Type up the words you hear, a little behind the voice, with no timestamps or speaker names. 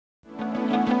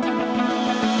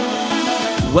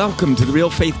Welcome to the Real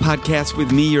Faith Podcast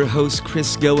with me, your host,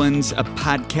 CHRIS GOINS, a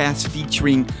podcast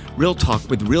featuring real talk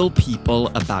with real people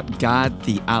about God,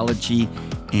 theology,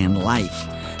 and life.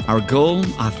 Our goal,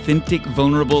 authentic,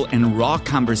 vulnerable, and raw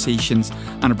conversations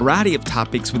on a variety of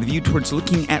topics with a view towards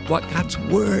looking at what God's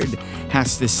Word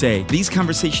has to say. These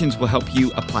conversations will help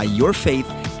you apply your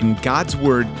faith in God's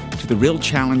Word to the real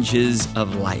challenges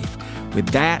of life. With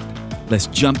that, let's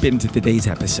jump into today's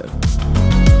episode.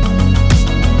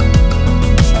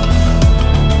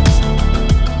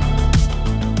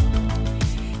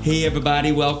 Hey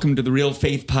everybody, welcome to the Real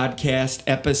Faith Podcast,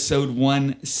 Episode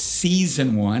 1,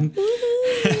 Season 1.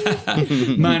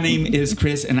 My name is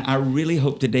Chris, and I really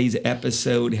hope today's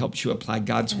episode helps you apply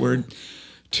God's Word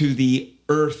to the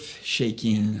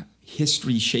earth-shaking,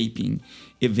 history-shaping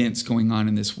events going on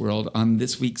in this world. On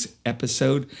this week's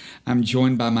episode, I'm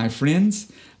joined by my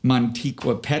friends,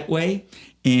 Montiqua Pettway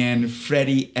and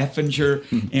Freddie Effinger,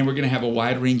 and we're going to have a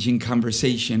wide-ranging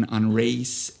conversation on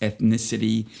race,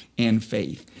 ethnicity, and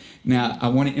faith. Now, I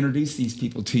want to introduce these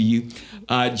people to you.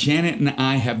 Janet and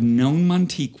I have known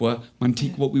Montiqua.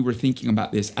 Montiqua, we were thinking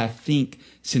about this, I think,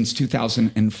 since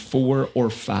 2004 or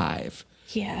 5.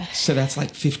 Yeah. So that's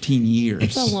like 15 years.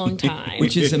 It's a long time.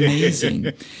 Which is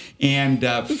amazing. And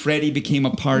Freddie became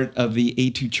a part of the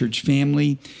A2 Church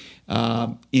family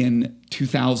in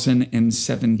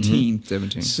 2017.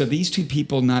 17. So these two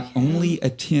people not only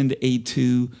attend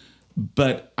A2,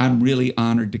 but I'm really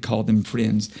honored to call them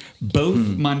friends. Both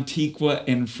Montiqua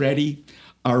and Freddie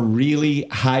are really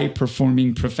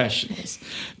high-performing professionals.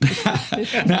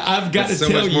 Now I've got to tell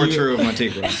you, so much more true of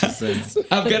Montiqua.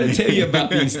 I've got to tell you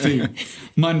about these two.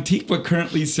 Montiqua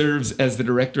currently serves as the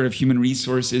Director of Human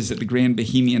Resources at the Grand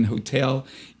Bohemian Hotel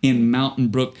in Mountain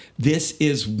Brook. This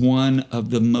is one of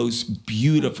the most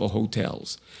beautiful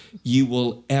hotels you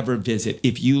will ever visit.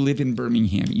 If you live in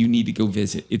Birmingham, you need to go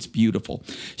visit. It's beautiful.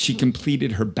 She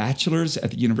completed her bachelor's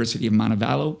at the University of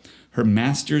Montevallo, her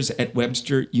master's at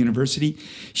Webster University.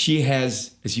 She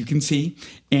has, as you can see,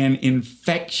 an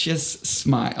infectious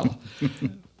smile.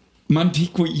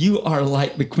 Montiqua, you are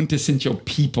like the quintessential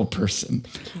people person.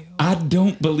 I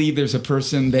don't believe there's a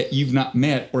person that you've not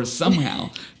met or somehow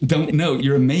don't know.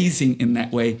 You're amazing in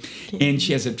that way. And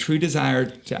she has a true desire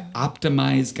to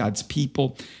optimize God's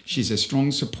people. She's a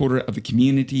strong supporter of the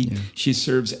community. Yeah. She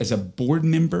serves as a board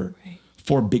member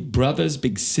for Big Brothers,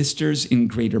 Big Sisters in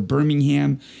Greater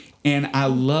Birmingham. And I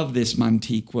love this,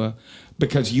 Montiqua,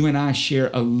 because you and I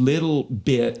share a little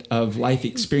bit of life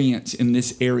experience in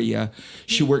this area.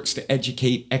 She works to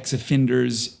educate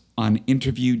ex-offenders on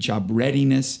interview, job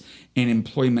readiness, and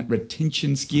employment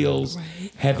retention skills.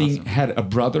 Having had a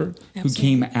brother who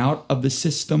came out of the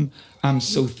system, I'm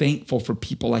so thankful for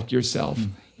people like yourself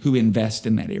who invest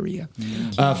in that area.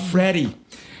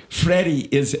 Freddie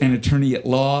is an attorney at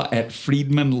law at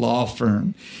Friedman Law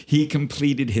Firm. He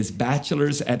completed his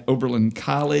bachelor's at Oberlin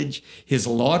College, his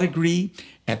law degree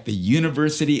at the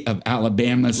University of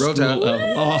Alabama School of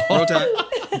Law.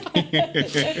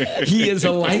 He is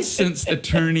a licensed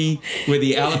attorney with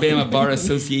the Alabama Bar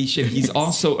Association. He's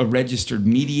also a registered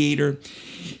mediator.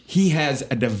 He has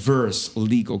a diverse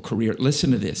legal career.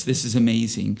 Listen to this. This is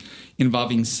amazing.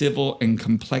 Involving civil and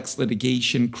complex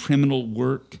litigation, criminal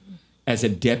work, as a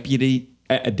deputy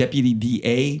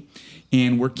DA,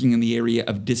 and working in the area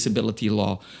of disability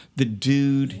law. The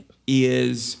dude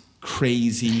is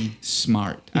crazy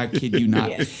smart. I kid you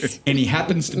not. Yes. And he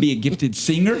happens to be a gifted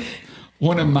singer.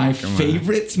 One of my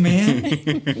favorites, man.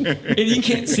 And you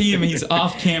can't see him, he's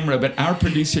off camera, but our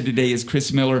producer today is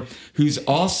Chris Miller, who's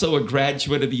also a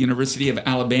graduate of the University of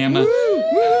Alabama.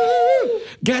 Woo!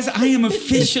 Guys, I am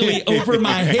officially over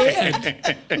my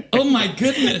head. Oh my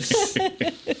goodness.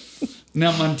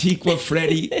 Now, Montiqua,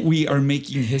 Freddie, we are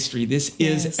making history. This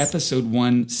is Episode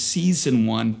 1, Season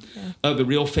 1 of the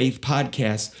Real Faith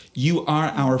Podcast. You are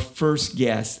our first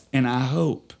guest, and I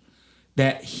hope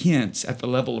that hints at the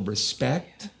level of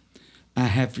respect I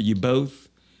have for you both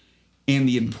and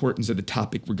the importance of the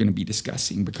topic we're going to be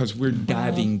discussing, because we're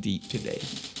diving deep today.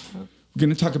 We're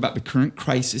going to talk about the current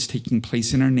crisis taking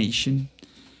place in our nation,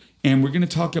 and we're going to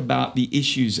talk about the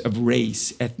issues of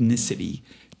race, ethnicity,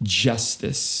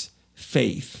 justice,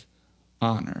 faith,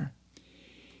 honor.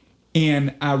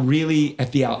 And I really,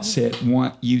 at the outset,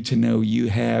 want you to know you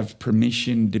have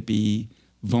permission to be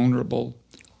vulnerable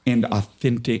and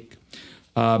authentic.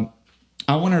 I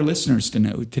want our listeners to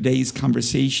know today's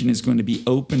conversation is going to be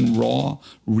open, raw,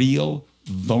 real,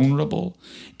 vulnerable.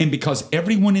 And because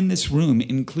everyone in this room,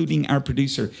 including our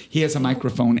producer, he has a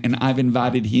microphone, and I've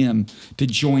invited him to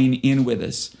join in with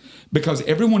us. Because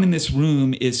everyone in this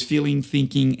room is feeling,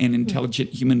 thinking, and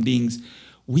intelligent human beings.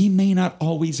 We may not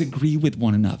always agree with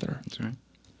one another. That's right.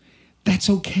 that's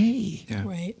okay. Yeah.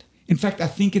 Right. In fact, I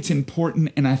think it's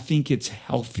important and I think it's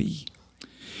healthy.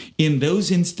 In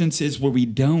those instances where we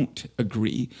don't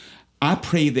agree, I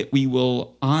pray that we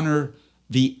will honor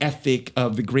the ethic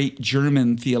of the great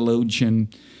German theologian,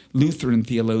 Lutheran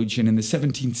theologian in the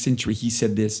 17th century. He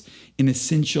said this: in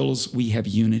essentials, we have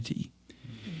unity.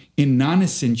 In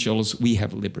non-essentials, we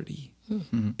have liberty.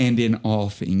 And in all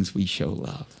things, we show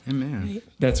love. Amen. Right.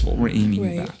 That's what we're aiming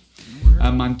Right.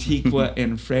 about. Montiqua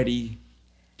and Freddie,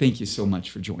 thank you so much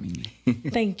for joining me.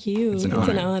 Thank you. It's It's an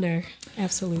an honor. honor.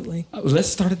 Absolutely. Let's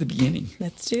start at the beginning.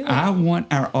 Let's do it. I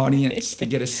want our audience to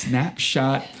get a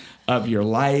snapshot of your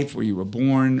life, where you were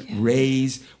born,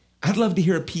 raised. I'd love to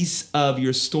hear a piece of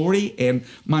your story. And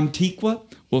Montiqua,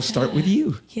 we'll start with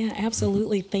you. Yeah,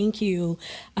 absolutely. Thank you.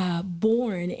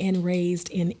 Born and raised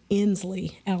in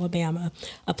Inslee, Alabama,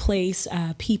 a place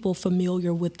people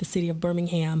familiar with the city of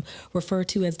Birmingham refer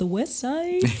to as the West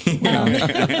Side.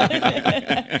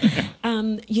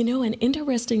 And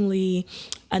interestingly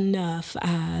enough,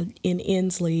 in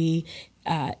Inslee,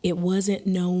 it wasn't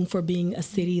known for being a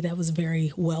city that was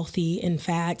very wealthy. In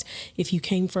fact, if you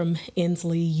came from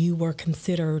Inslee, you were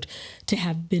considered to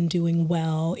have been doing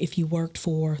well if you worked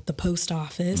for the post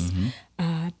office,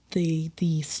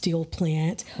 the steel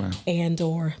plant, Wow. and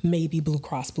or maybe Blue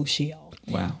Cross Blue Shield.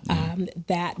 Wow.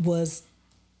 That was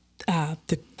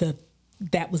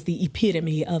that was the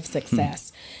epitome of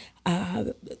success.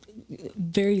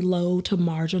 Very low to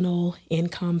marginal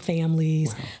income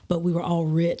families, but we were all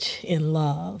rich in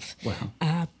love.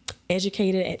 Wow.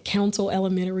 Educated at Council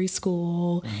Elementary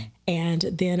School, and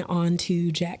then on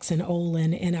to Jackson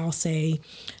Olin. And I'll say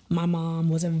my mom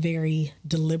was a very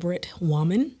deliberate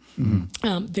woman.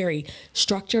 Very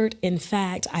structured. In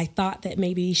fact, I thought that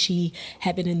maybe she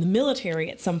had been in the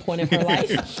military at some point in her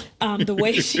life, the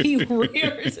way she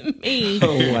reared me.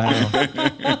 Oh,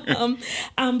 wow.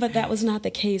 But that was not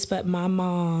the case. But my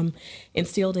mom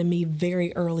instilled in me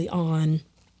very early on,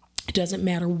 it doesn't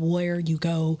matter where you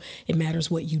go, it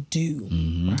matters what you do.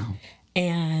 Wow.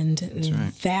 And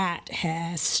right. that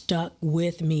has stuck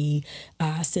with me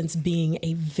since being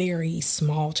a very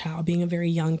small child, being a very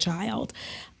young child.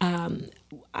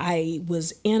 I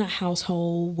was in a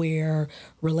household where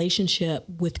relationship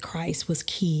with Christ was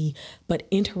key. But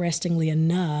interestingly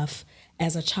enough,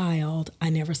 as a child, I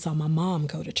never saw my mom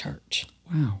go to church.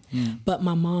 Wow. But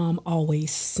my mom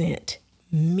always sent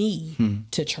me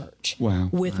to church Wow.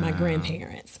 with my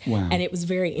grandparents. Wow. And it was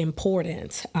very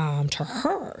important to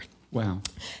her Wow.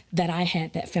 that I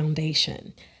had that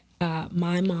foundation.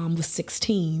 My mom was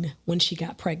 16 when she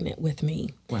got pregnant with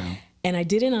me. Wow. And I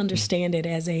didn't understand it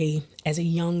as a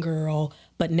young girl,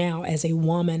 but now as a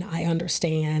woman, I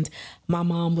understand my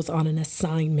mom was on an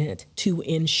assignment to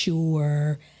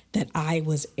ensure that I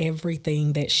was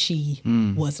everything that she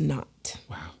was not.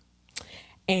 Wow.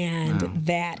 And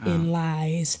in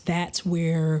lies, that's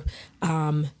where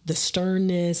the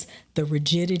sternness, the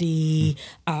rigidity,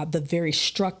 the very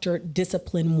structured,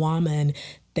 disciplined woman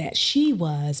that she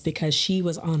was, because she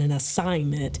was on an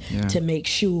assignment to make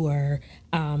sure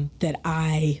that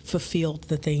I fulfilled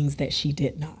the things that she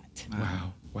did not.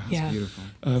 Wow. Wow. Yeah. Beautiful.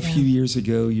 A few years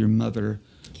ago, your mother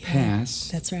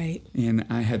passed. That's right. And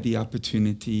I had the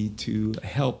opportunity to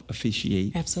help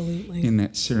officiate Absolutely. in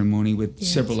that ceremony with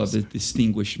several of the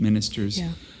distinguished ministers.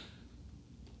 Yeah.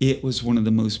 It was one of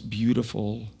the most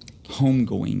beautiful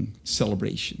homegoing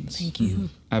celebrations Thank you.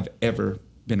 I've ever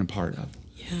been a part of.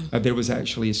 Yeah. There was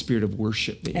actually a spirit of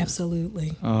worship there.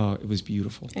 Absolutely. Oh, it was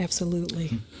beautiful. Absolutely.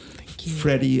 Thank you.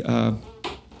 Freddie,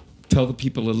 tell the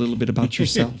people a little bit about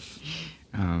yourself.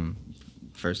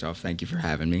 First off, thank you for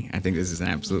having me. I think this is an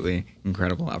absolutely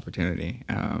incredible opportunity.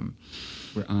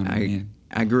 We're honored, man.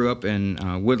 I grew up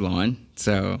in Woodlawn,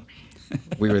 so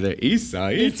we were the east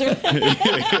side. It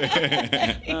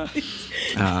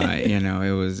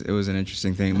was an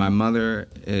interesting thing. My mother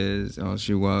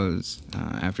she was,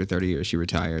 after 30 years, she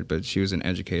retired, but she was an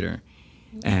educator.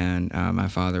 And my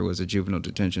father was a juvenile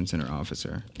detention center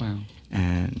officer. Wow.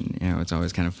 And, it's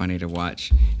always kind of funny to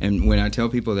watch. And when I tell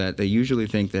people that, they usually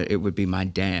think that it would be my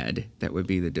dad that would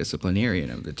be the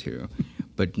disciplinarian of the two,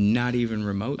 but not even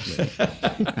remotely.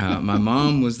 My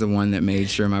mom was the one that made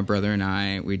sure my brother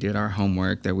and we did our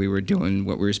homework, that we were doing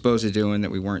what we were supposed to do, and that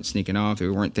we weren't sneaking off, that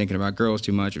we weren't thinking about girls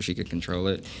too much if she could control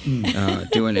it,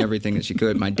 doing everything that she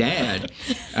could. My dad,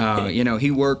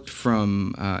 he worked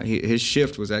from, his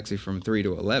shift was actually from 3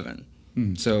 to 11.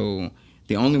 So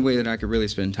the only way that I could really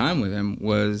spend time with him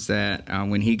was that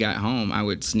when he got home, I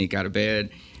would sneak out of bed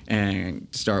and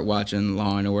start watching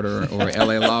Law and Order or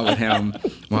LA Law with him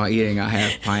while eating a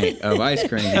half pint of ice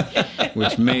cream,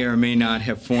 which may or may not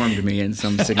have formed me in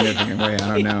some significant way.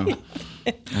 I don't know.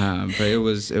 But it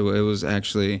was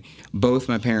actually both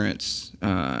my parents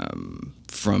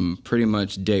from pretty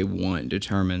much day one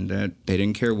determined that they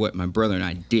didn't care what my brother and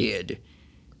I did,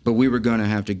 but we were going to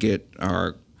have to get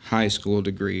our high school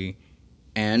degree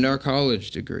and our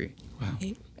college degree. Wow.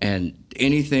 And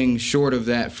anything short of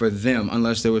that for them,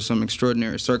 unless there was some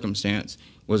extraordinary circumstance,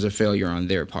 was a failure on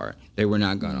their part. They were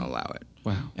not going to allow it.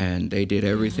 Wow. And they did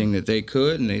everything that they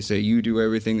could, and they say, you do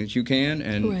everything that you can.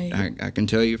 And Right. I can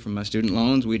tell you from my student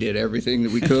loans, we did everything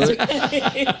that we could.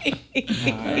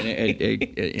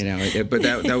 But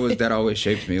that always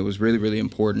shaped me. It was really, really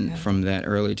important from that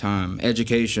early time.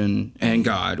 Education and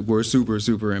God were super,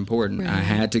 super important. Right. I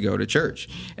had to go to church.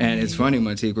 And it's funny,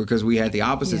 Montiqua, because we had the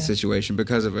opposite situation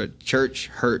because of a church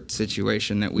hurt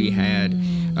situation that we had.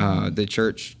 The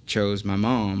church chose my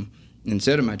mom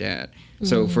instead of my dad.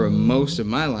 So for most of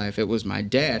my life, it was my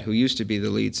dad, who used to be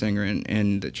the lead singer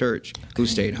in the church, who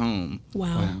stayed home.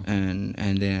 Wow. And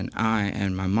then I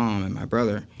and my mom and my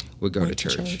brother would go to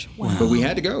church. Wow. But we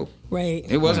had to go. Right.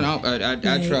 It wasn't all, I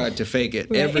tried to fake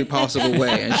it every possible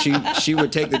way. And she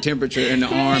would take the temperature in the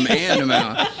arm and the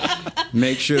mouth,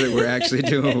 make sure that we're actually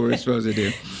doing what we're supposed to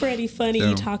do. Freddie, funny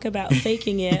you talk about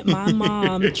faking it. My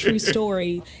mom, true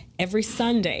story, every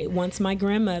Sunday, once my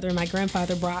grandmother and my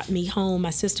grandfather brought me home,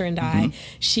 my sister and I,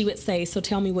 she would say, so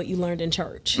tell me what you learned in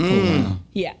church.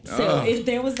 Yeah. So if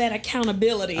there was that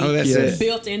accountability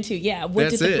built into,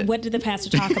 what did the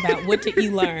pastor talk about? What did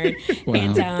you learn? Wow.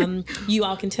 And you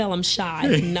all can tell I'm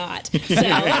shy, not. So.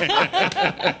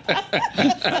 I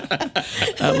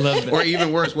love that. Or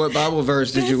even worse, what Bible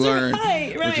verse did you learn?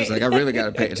 Right. Which is like, I really got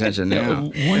to pay attention now.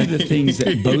 One of the things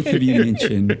that both of you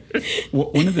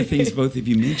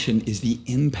mentioned, is the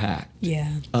impact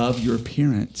of your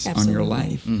parents on your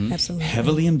life. Absolutely.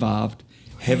 Heavily involved,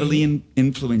 heavily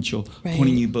influential,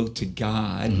 pointing you both to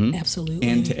God Absolutely.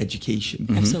 and to education.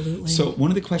 Absolutely. So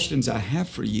one of the questions I have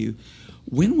for you,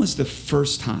 when was the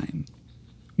first time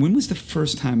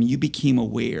you became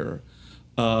aware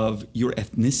of your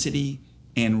ethnicity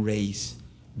and race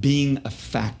being a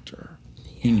factor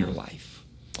in your life?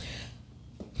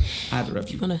 Either of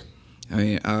you. I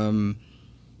mean,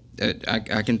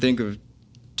 I can think of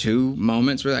two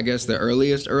moments where I guess the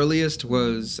earliest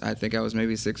was, I think I was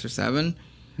maybe 6 or 7,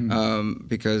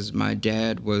 because my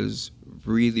dad was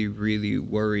really, really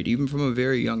worried, even from a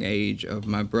very young age, of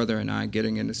my brother and I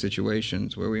getting into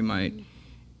situations where we might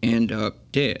end up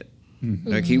dead.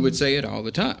 Like, he would say it all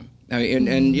the time. I mean,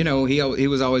 and you know, he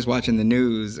was always watching the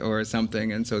news or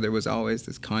something, and so there was always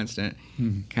this constant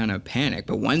kind of panic.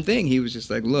 But one thing, he was just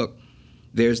like, look,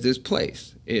 there's this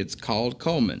place. It's called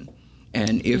Coleman.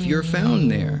 And if you're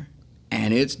found there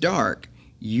and it's dark,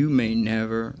 you may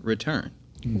never return.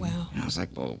 Wow. And I was like,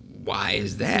 well, why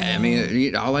is that? I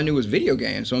mean, all I knew was video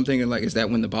games. So I'm thinking, like, is that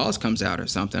when the boss comes out or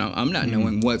something? I'm not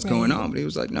knowing what's going on. But he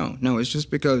was like, no, it's just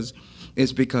because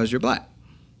you're black.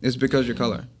 It's because your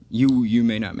color. You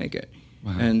may not make it.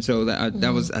 Wow. And so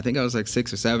that was, I think I was like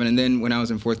 6 or 7. And then when I was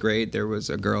in 4th grade, there was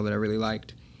a girl that I really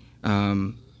liked.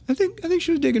 I think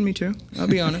she was digging me too. I'll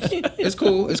be honest. It's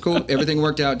cool. Everything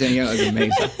worked out. Danielle is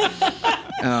amazing.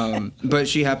 But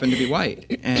she happened to be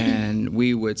white, and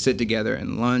we would sit together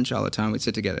in lunch all the time. We'd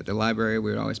sit together at the library.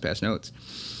 We would always pass notes,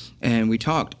 and we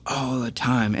talked all the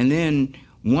time. And then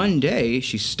one day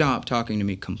she stopped talking to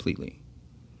me completely.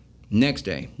 Next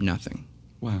day, nothing.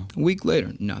 Wow. A week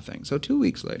later, nothing. So 2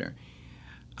 weeks later,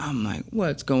 I'm like,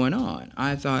 what's going on?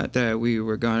 I thought that we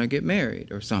were going to get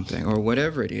married or something, or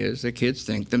whatever it is that kids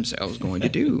think themselves going to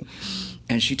do.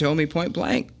 And she told me point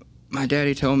blank, my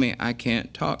daddy told me I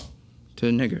can't talk to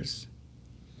niggers.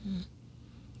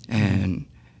 And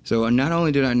so not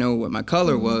only did I know what my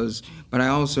color was, but I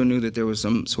also knew that there was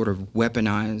some sort of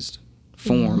weaponized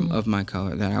form of my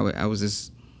color, that I was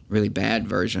this really bad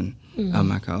version of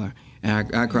my color.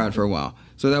 And I cried for a while.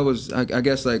 So that was, I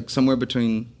guess, like somewhere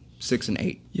between 6 and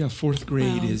 8. Yeah, 4th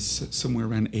grade is somewhere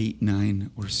around 8,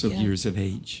 9 or so years of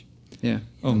age. Yeah.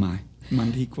 Oh my.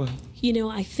 Montiqua? You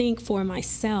know, I think for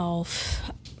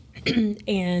myself,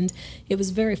 and it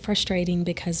was very frustrating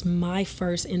because my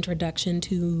first introduction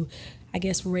to, I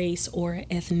guess, race or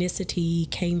ethnicity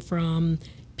came from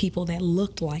people that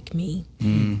looked like me.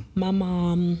 My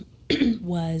mom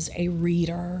was a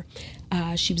reader.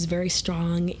 She was very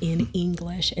strong in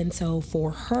English, and so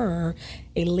for her,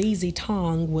 a lazy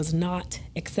tongue was not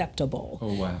acceptable.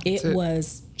 Oh, wow. It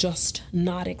was just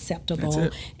not acceptable.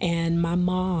 And my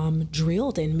mom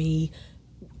drilled in me,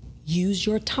 use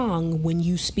your tongue when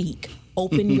you speak.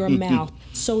 Open your mouth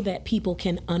so that people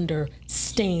can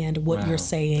understand what you're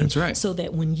saying. That's right. So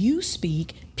that when you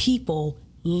speak, people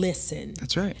listen.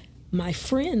 That's right. my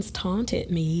friends taunted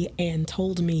me and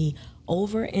told me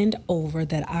over and over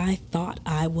that I thought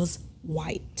I was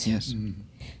white. Yes.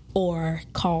 Or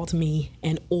called me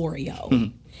an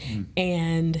Oreo.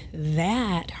 And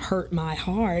that hurt my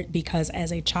heart because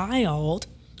as a child,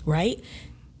 right,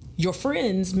 your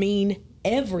friends mean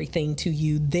everything to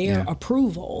you, their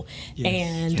approval.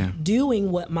 And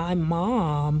doing what my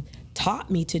mom taught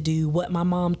me to do, what my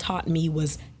mom taught me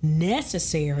was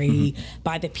necessary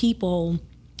by the people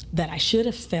that I should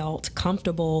have felt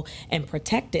comfortable and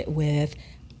protected with,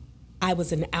 I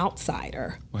was an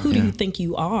outsider. Who do you think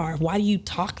you are? Why do you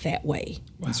talk that way?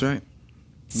 That's right.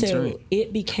 So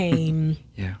it became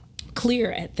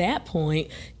clear at that point,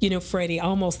 you know, Freddie,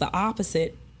 almost the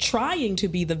opposite, trying to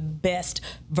be the best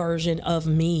version of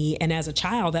me. And as a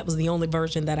child, that was the only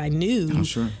version that I knew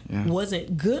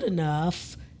wasn't good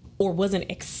enough or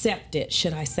wasn't accepted,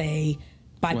 should I say,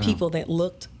 by people that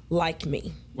looked like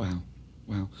me. Wow.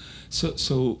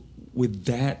 So with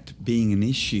that being an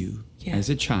issue as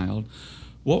a child,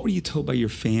 what were you told by your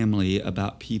family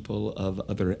about people of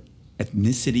other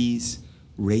ethnicities,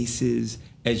 races,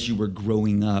 as you were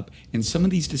growing up? And some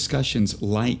of these discussions,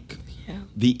 like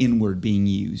the N-word being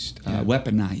used,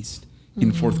 weaponized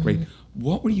in fourth grade,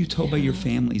 what were you told by your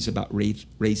families about race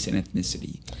and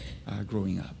ethnicity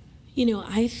growing up? You know,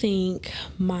 I think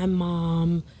my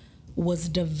mom was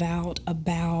devout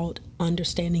about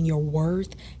understanding your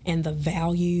worth and the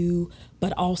value,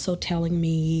 but also telling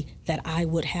me that I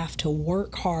would have to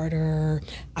work harder,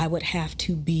 I would have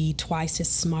to be twice as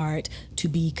smart to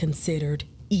be considered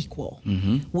equal,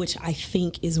 which I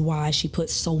think is why she put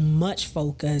so much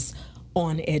focus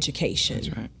on education.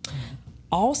 That's right.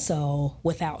 Also,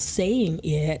 without saying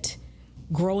it,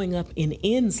 growing up in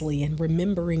Inslee and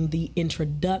remembering the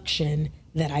introduction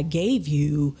that I gave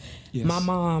you, my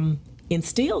mom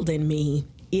instilled in me,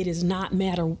 it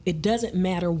doesn't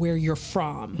matter where you're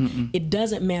from. It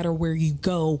doesn't matter where you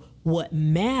go. What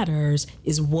matters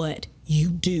is what you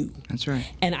do. That's right.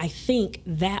 And I think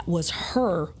that was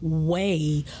her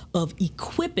way of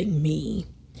equipping me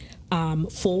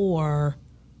for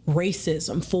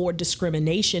racism, for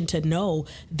discrimination, to know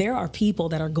there are people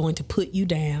that are going to put you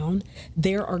down.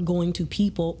 There are going to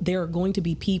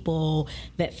be people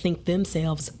that think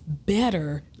themselves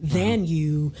better than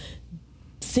you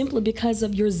simply because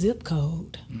of your zip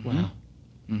code. Wow.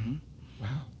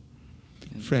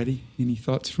 Freddie, any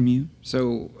thoughts from you?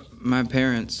 So my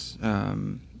parents,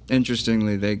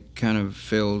 interestingly, they kind of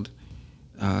filled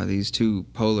these two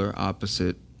polar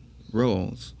opposite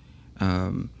roles.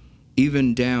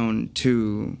 Even down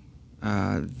to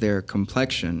their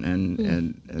complexion,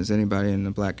 and as anybody in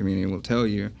the black community will tell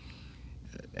you,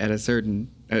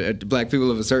 black people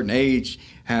of a certain age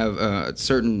have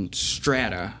certain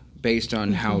strata based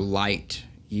on how light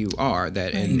you are.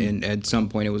 That and at some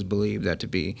point it was believed that to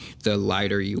be the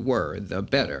lighter you were, the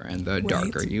better, and the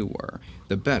darker you were,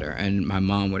 the better. And my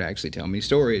mom would actually tell me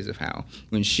stories of how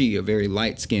when she, a very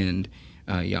light-skinned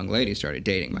young lady, started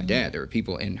dating my dad, there were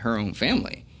people in her own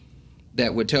family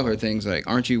that would tell her things like,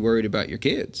 aren't you worried about your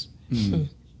kids?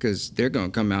 Because they're going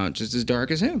to come out just as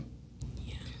dark as him.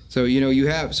 So, you know, you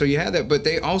have that, but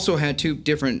they also had two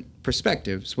different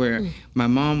perspectives where my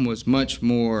mom was much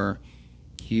more,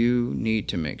 you need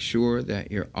to make sure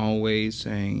that you're always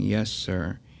saying yes,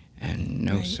 sir, and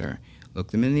no, sir.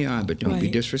 Look them in the eye, but don't be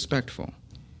disrespectful.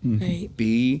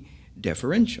 Be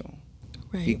deferential.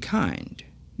 Be kind.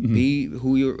 Be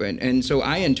who you're, and so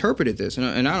I interpreted this,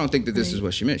 and I don't think that this is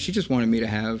what she meant. She just wanted me to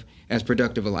have as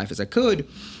productive a life as I could,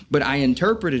 but I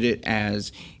interpreted it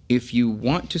as, if you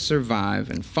want to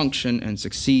survive and function and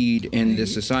succeed in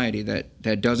this society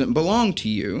that doesn't belong to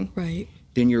you,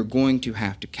 then you're going to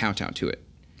have to kowtow to it.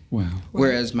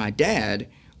 Whereas my dad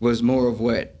was more of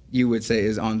what you would say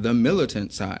is on the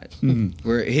militant side,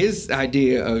 where his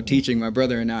idea of teaching my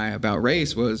brother and I about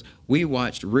race was, we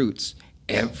watched Roots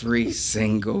every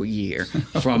single year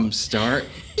from start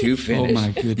to finish. Oh my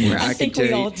goodness! Where I think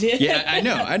we all did. Yeah, I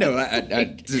know.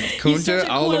 Kunta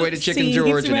all the way to Chicken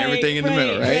George and everything in the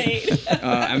middle, right?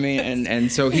 I mean,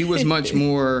 and so he was much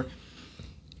more.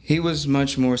 He was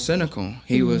much more cynical.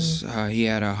 He was. He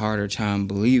had a harder time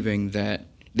believing that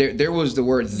there was the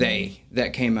word "they"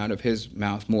 that came out of his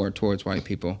mouth more towards white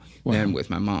people than with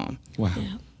my mom. Wow.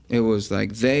 Yeah. It was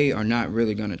like, they are not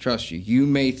really going to trust you. You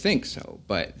may think so,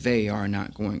 but they are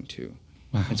not going to.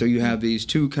 Wow. And so you have these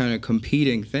two kind of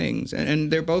competing things, and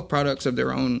they're both products of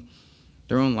their own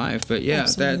life. But yeah,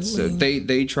 that's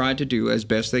they tried to do as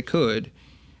best they could,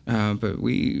 but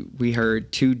we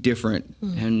heard two different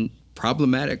and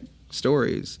problematic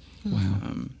stories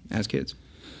as kids.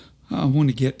 I want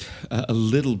to get a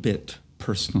little bit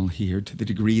personal here to the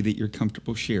degree that you're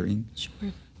comfortable sharing. Sure.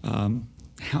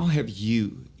 How have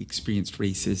you experienced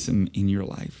racism in your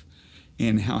life?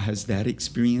 And how has that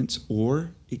experience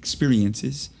or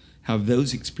experiences, how have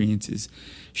those experiences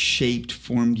shaped,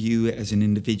 formed you as an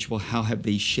individual? How have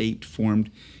they shaped, formed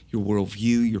your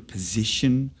worldview, your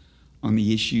position on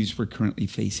the issues we're currently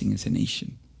facing as a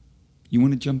nation? You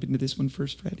want to jump into this one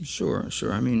first, Freddie? Sure.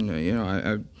 I mean, you know,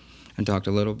 I talked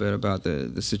a little bit about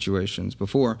the situations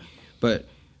before, but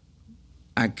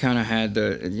I kind of had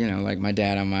the, you know, like my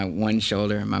dad on my one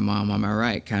shoulder and my mom on my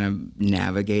right, kind of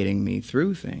navigating me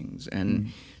through things.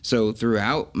 And so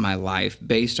throughout my life,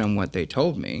 based on what they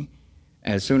told me,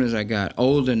 as soon as I got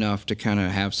old enough to kind of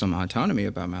have some autonomy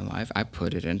about my life, I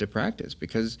put it into practice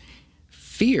because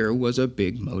fear was a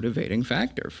big motivating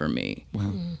factor for me.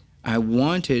 Wow. I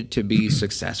wanted to be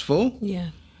successful.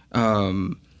 Yeah.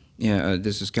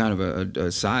 This is kind of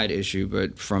a side issue,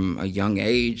 but from a young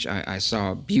age, I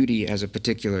saw beauty as a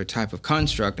particular type of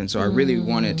construct, and so I really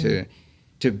wanted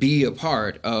to be a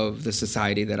part of the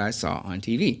society that I saw on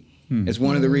TV. It's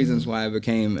one of the reasons why I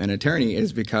became an attorney,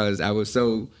 is because I was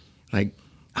so like,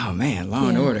 oh man, Law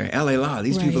and Order, LA Law,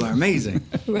 these people are amazing.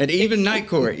 And even Night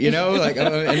Court, you know, like,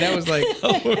 and that was like,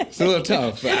 it's a little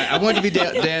tough. I wanted to be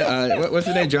what's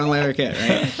his name? John Larroquette,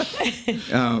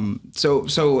 right?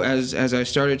 So as I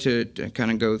started to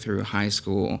kind of go through high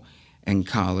school and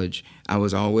college, I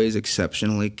was always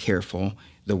exceptionally careful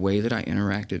the way that I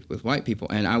interacted with white people.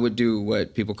 And I would do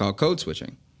what people call code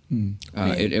switching.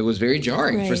 It was very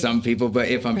jarring for some people, but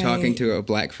if I'm talking to a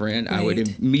black friend, I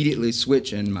would immediately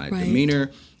switch in my demeanor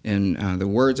and the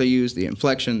words I use, the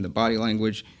inflection, the body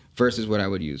language, versus what I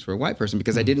would use for a white person,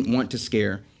 because I didn't want to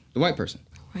scare the white person.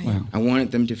 Wow. I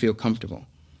wanted them to feel comfortable.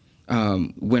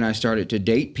 When I started to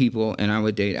date people, and I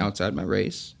would date outside my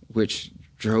race, which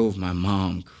drove my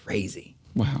mom crazy.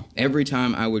 Wow. Every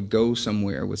time I would go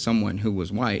somewhere with someone who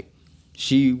was white,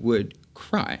 she would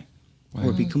cry. Wow.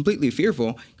 Or be completely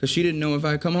fearful because she didn't know if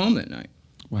I'd come home that night.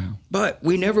 Wow. But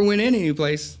we never went in any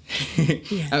place.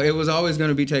 It was always going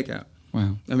to be takeout.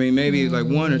 Wow. I mean, maybe like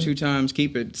one or two times,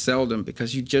 keep it seldom,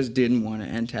 because you just didn't want to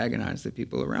antagonize the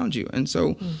people around you. And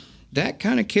so that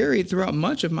kind of carried throughout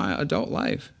much of my adult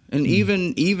life. And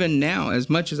even now, as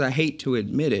much as I hate to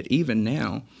admit it, even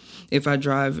now, if I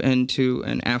drive into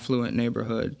an affluent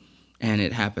neighborhood and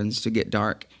it happens to get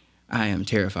dark, I am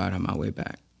terrified on my way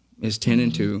back. It's 10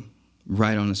 and 2.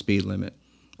 Right on the speed limit.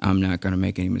 I'm not going to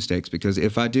make any mistakes, because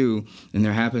if I do, and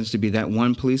there happens to be that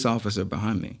one police officer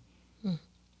behind me,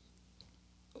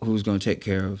 who's going to take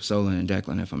care of Solon and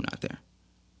Declan if I'm not there?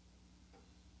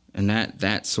 And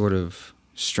that sort of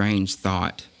strange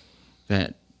thought,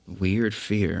 that weird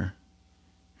fear,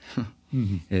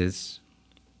 it's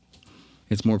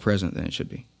more present than it should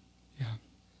be.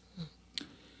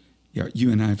 Yeah,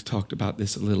 you and I have talked about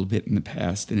this a little bit in the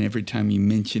past, and every time you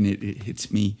mention it, it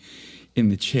hits me in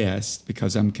the chest,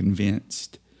 because I'm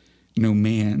convinced no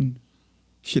man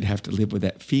should have to live with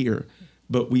that fear.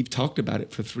 But we've talked about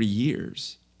it for 3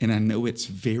 years, and I know it's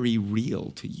very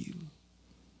real to you.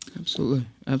 Absolutely.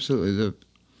 Absolutely.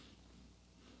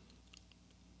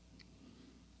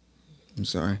 I'm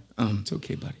sorry. It's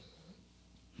okay, buddy.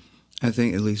 I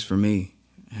think, at least for me,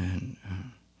 and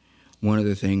one of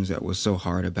the things that was so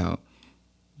hard about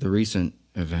the recent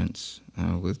events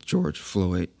with George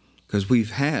Floyd, because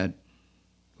we've had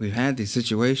these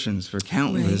situations for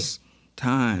countless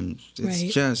times. It's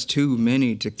just too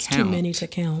many to count. Too many to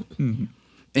count. And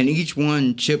each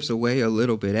one chips away a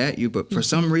little bit at you, but for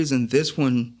some reason, this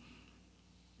one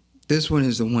is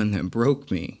the one that broke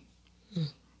me,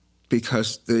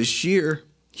 because the sheer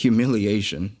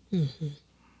humiliation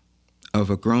of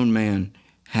a grown man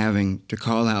having to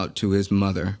call out to his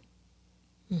mother,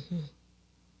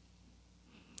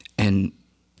 and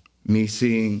me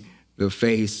seeing the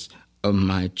face of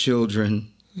my children,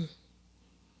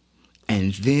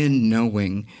 and then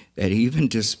knowing that even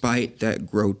despite that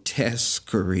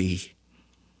grotesquerie,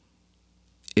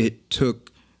 it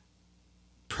took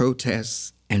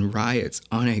protests and riots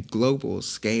on a global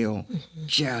scale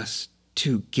just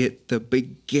to get the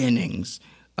beginnings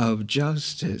of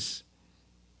justice.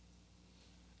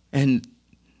 And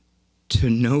to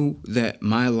know that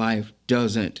my life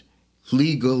doesn't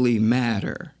legally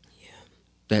matter,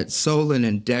 that Solon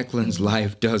and Declan's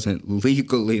life doesn't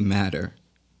legally matter,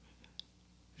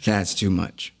 that's too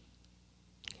much.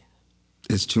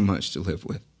 It's too much to live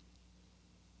with.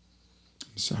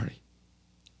 I'm sorry.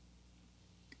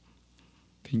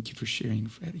 Thank you for sharing,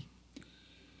 Freddie.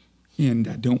 And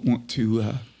I don't want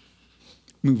to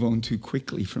move on too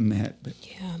quickly from that, but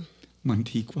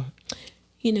Montiqua.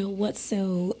 You know, what's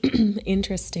so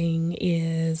interesting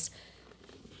is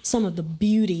some of the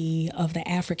beauty of the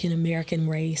African American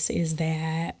race is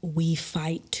that we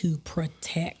fight to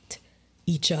protect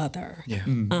each other. Yeah.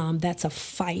 That's a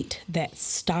fight that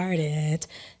started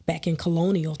back in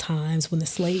colonial times when the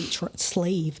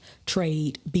slave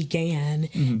trade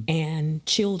began, and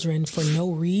children for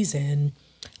no reason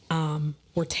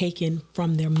were taken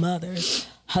from their mothers.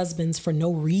 Husbands for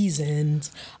no reason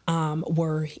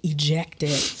were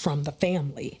ejected from the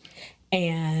family.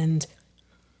 And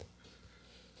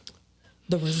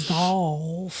the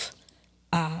resolve,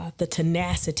 the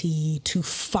tenacity to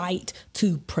fight,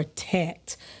 to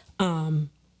protect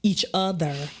each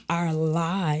other, our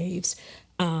lives,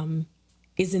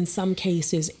 is in some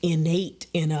cases innate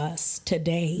in us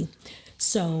today.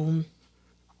 So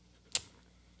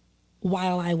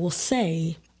while I will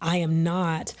say I am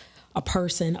not a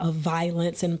person of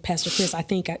violence, and Pastor Chris, I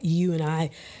think you and I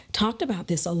talked about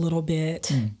this a little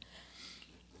bit,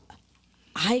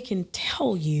 I can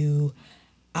tell you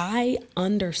I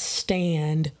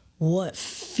understand what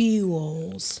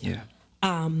fuels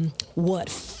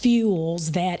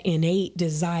that innate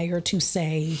desire to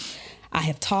say, I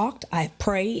have talked, I have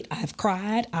prayed, I have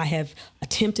cried, I have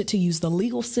attempted to use the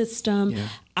legal system. Yeah.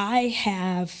 I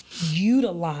have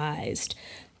utilized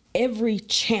every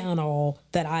channel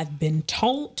that I've been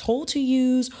told to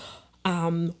use,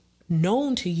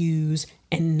 known to use,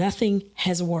 and nothing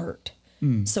has worked.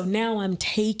 So now I'm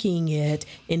taking it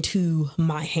into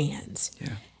my hands.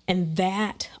 Yeah. And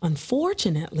that,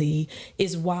 unfortunately,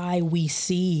 is why we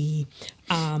see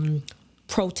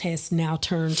protests now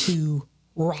turn to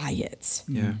riots.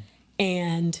 Yeah.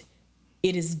 And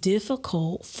it is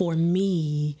difficult for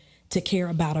me to care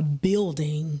about a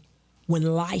building when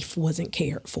life wasn't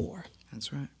cared for.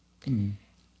 That's right.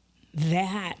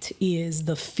 That is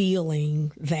the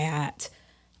feeling that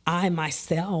I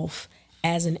myself,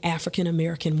 as an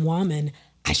African-American woman,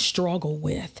 I struggle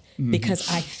with, because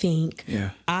I think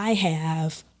I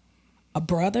have a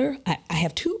brother, I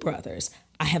have two brothers,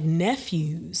 I have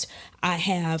nephews, I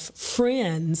have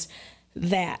friends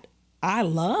that I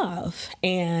love,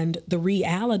 and the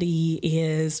reality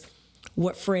is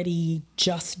what Freddie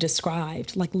just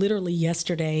described. Like literally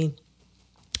yesterday,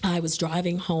 I was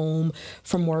driving home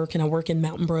from work, and I work in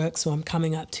Mountain Brook, so I'm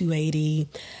coming up 280.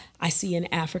 I see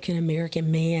an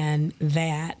African-American man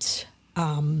that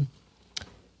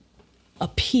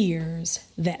appears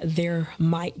that there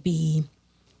might be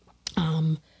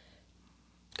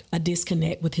a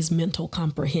disconnect with his mental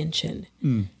comprehension.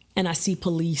 And I see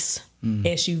police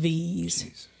SUVs.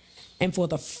 Jeez. And for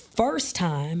the first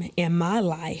time in my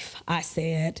life, I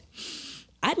said,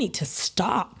 I need to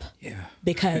stop,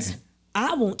 because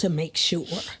I want to make sure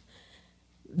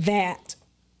that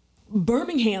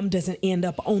Birmingham doesn't end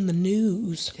up on the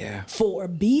news for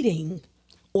beating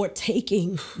or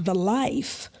taking the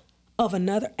life of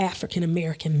another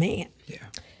African-American man. Yeah.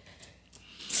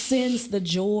 Since the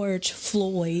George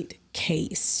Floyd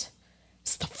case,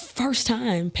 it's the first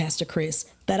time, Pastor Chris,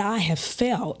 that I have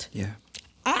felt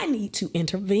I need to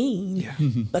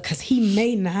intervene because he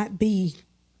may not be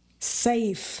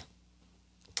safe.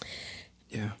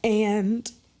 Yeah.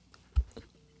 And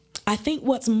I think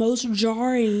what's most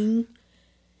jarring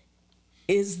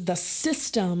is the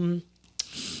system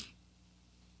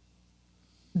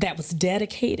that was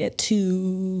dedicated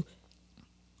to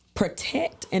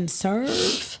protect and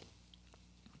serve.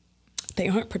 They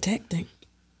aren't protecting.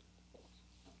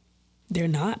 They're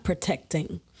not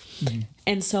protecting.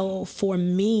 And so for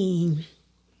me,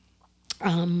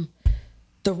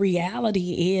 the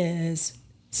reality is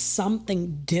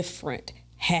something different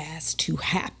has to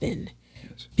happen,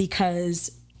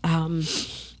 because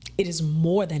it is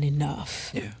more than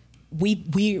enough. Yeah.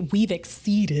 We've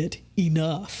exceeded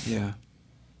enough. Yeah.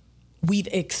 We've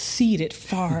exceeded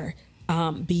far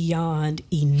beyond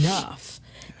enough.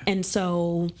 And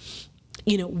so,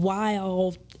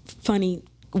 while funny,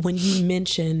 when you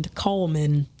mentioned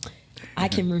Coleman, I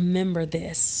can remember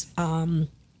this.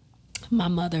 My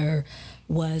mother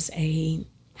was a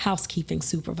housekeeping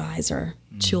supervisor,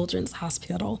 Children's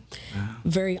Hospital. Wow.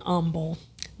 Very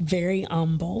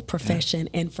humble profession.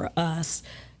 And for us,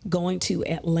 going to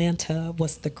Atlanta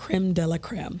was the creme de la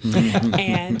creme.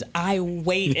 And I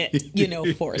waited,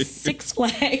 for Six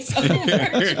Flags over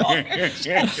George.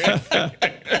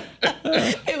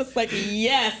 It was like,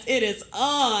 yes, it is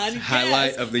on.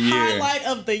 Highlight of the year. Highlight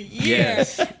of the year.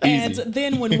 Yes. And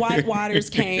then when White Waters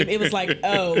came, it was like,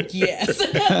 oh, yes.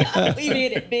 We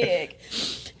made it big.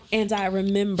 And I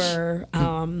remember,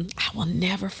 I will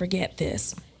never forget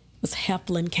this, it was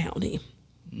Heflin County.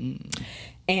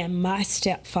 And my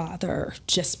stepfather,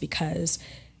 just because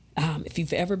If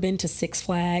you've ever been to Six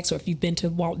Flags or if you've been to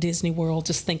Walt Disney World,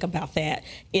 just think about that,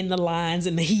 in the lines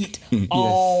in the heat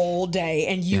all day,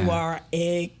 and you are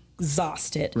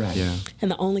exhausted. Right. Yeah. And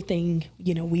the only thing,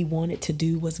 we wanted to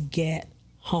do was get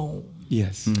home.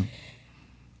 Yes.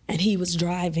 And he was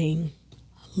driving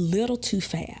a little too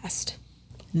fast,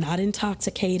 not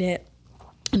intoxicated,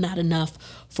 not enough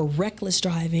for reckless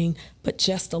driving, but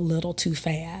just a little too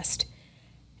fast.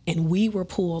 And we were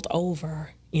pulled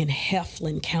over in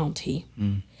Heflin County.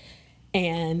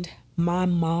 And my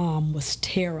mom was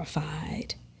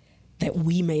terrified that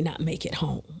we may not make it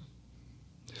home.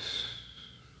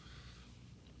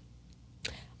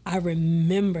 I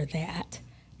remember that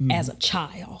as a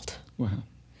child. Wow.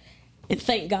 And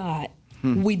thank God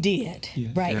we did,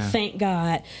 right? Yeah. Thank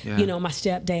God, Yeah. my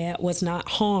stepdad was not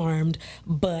harmed,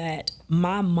 but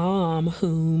my mom,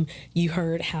 whom you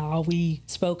heard how we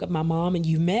spoke of my mom and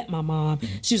you met my mom,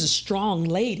 she was a strong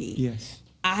lady. Yes.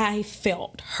 I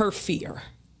felt her fear.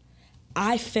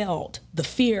 I felt the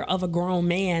fear of a grown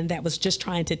man that was just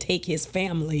trying to take his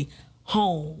family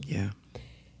home, Yeah.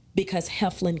 because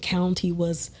Heflin County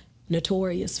was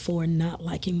notorious for not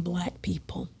liking black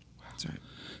people. That's right.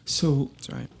 So That's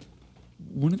right.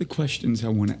 one of the questions I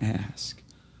want to ask,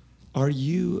 are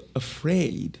you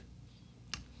afraid?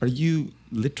 Are you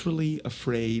literally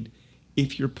afraid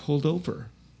if you're pulled over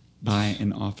by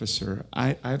an officer,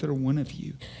 either one of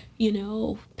you?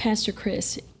 Pastor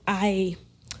Chris,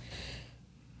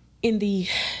 in the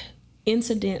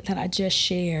incident that I just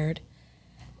shared,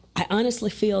 I honestly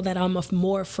feel that I'm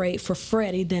more afraid for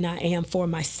Freddie than I am for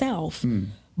myself.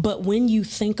 But when you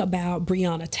think about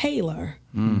Breonna Taylor,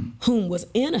 whom was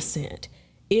innocent,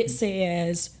 it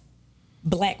says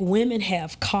black women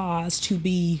have cause to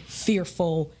be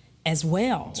fearful as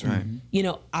well. That's right.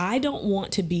 I don't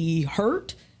want to be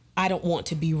hurt. I don't want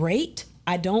to be raped.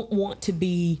 I don't want to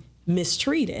be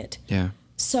mistreated. Yeah.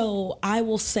 So I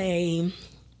will say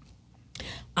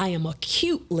I am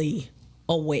acutely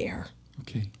aware.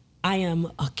 Okay. I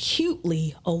am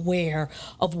acutely aware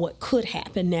of what could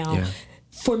happen. Now, Yeah.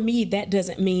 for me, that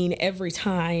doesn't mean every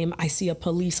time I see a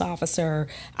police officer,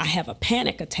 I have a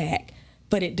panic attack,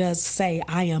 but it does say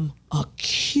I am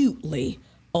acutely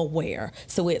aware.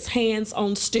 So it's hands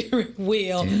on steering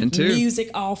wheel, 10 and 2. Music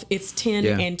off, it's 10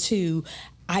 Yeah. and 2.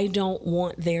 I don't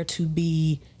want there to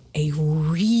be a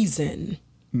reason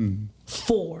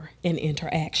for an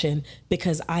interaction,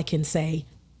 because I can say,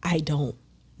 I don't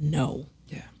know.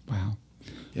 Yeah. Wow.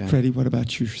 Yeah. Freddie, what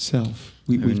about yourself?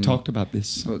 We've talked about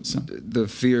this. Well, the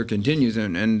fear continues,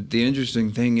 and the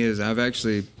interesting thing is,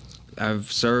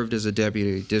 I've served as a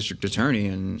deputy district attorney,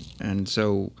 and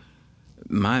so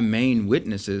my main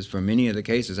witnesses for many of the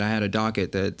cases, I had a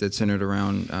docket that centered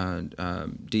around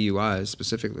DUIs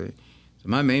specifically. So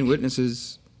my main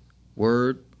witnesses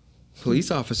were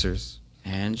police officers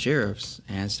and sheriffs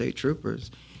and state troopers.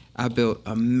 I built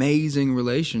amazing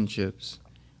relationships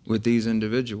with these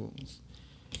individuals.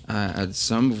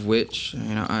 Some of which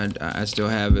I still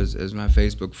have as my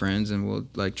Facebook friends, and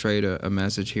we'll trade a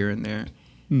message here and there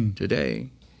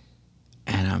today.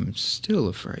 And I'm still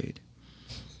afraid,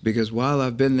 because while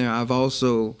I've been there,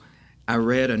 I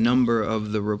read a number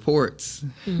of the reports,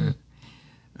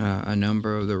 a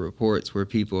number of the reports where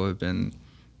people have been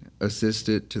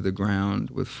assisted to the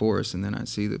ground with force, and then I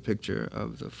see the picture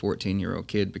of the 14-year-old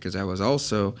kid, because I was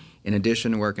also, in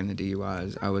addition to working the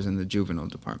DUIs, I was in the juvenile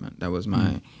department. That was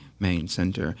my main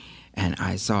center, and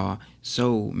I saw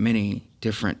so many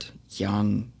different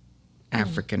young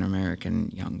African-American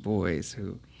young boys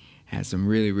who had some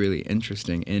really, really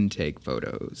interesting intake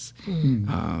photos,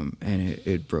 and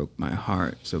it broke my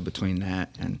heart. So between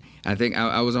that, and I think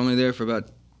I was only there for about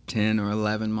 10 or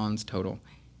 11 months total,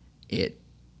 it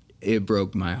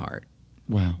broke my heart.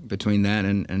 Wow. Between that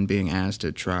and being asked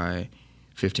to try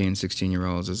 15,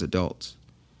 16-year-olds as adults,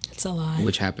 It's a lot.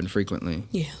 which happened frequently.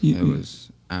 Yeah. It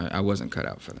was, I wasn't cut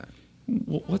out for that.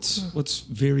 What's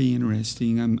very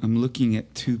interesting, I'm looking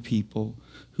at two people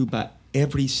who, by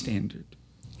every standard,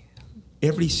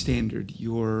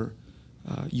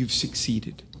 you've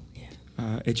succeeded,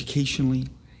 educationally,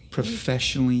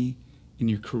 professionally, in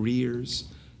your careers.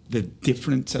 The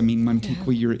difference,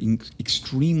 Montiqua, you're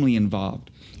extremely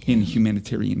involved in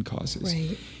humanitarian causes.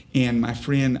 Right. And my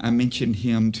friend, I mentioned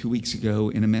him 2 weeks ago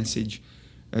in a message,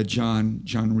 John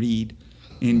Reed,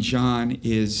 and John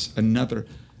is another,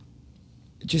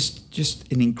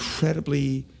 just an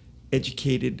incredibly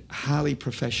educated, highly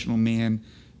professional man,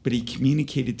 but he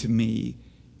communicated to me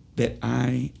that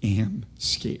I am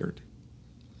scared.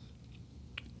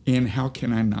 And how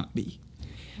can I not be?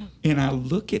 And I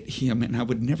look at him, and I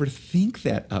would never think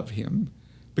that of him,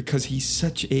 because he's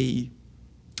such a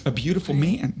a beautiful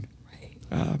man.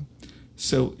 Right.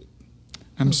 So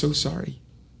I'm so sorry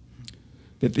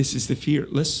that this is the fear.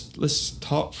 Let's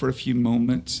talk for a few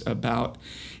moments about,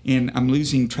 and I'm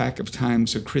losing track of time,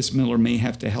 so Chris Miller may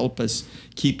have to help us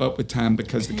keep up with time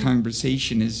because the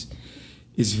conversation is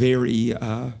very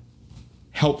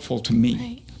helpful to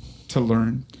me to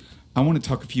learn. I want to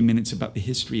talk a few minutes about the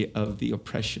history of the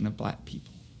oppression of black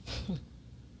people.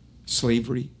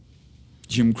 Slavery,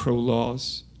 Jim Crow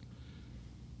laws.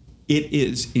 It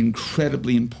is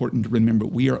incredibly important to remember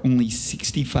we are only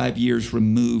 65 years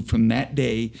removed from that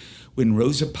day when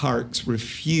Rosa Parks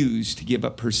refused to give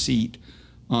up her seat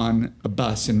on a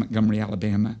bus in Montgomery,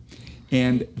 Alabama.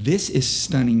 And this is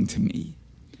stunning to me.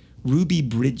 Ruby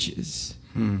Bridges,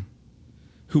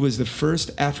 who was the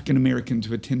first African American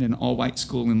to attend an all-white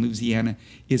school in Louisiana,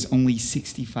 is only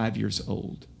 65 years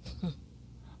old.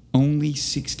 Only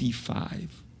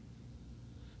 65.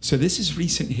 So this is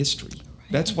recent history.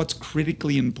 That's what's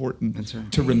critically important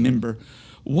to remember.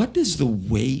 What does the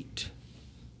weight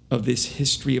of this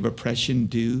history of oppression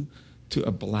do to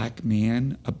a black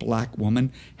man, a black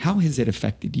woman? How has it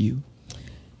affected you?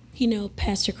 You know,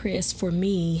 Pastor Chris, for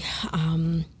me,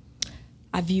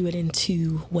 I view it in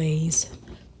two ways.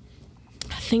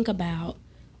 Think about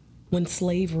when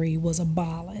slavery was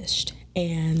abolished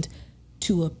and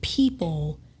to a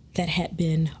people that had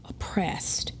been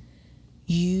oppressed,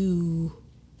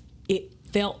 it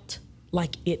felt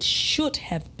like it should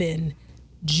have been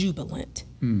jubilant.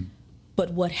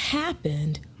 But what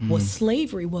happened was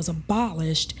slavery was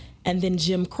abolished and then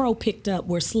Jim Crow picked up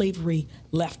where slavery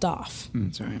left off.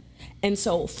 That's right. And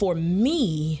so for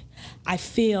me, I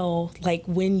feel like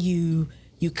when you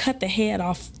cut the head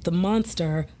off the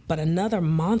monster, but another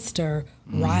monster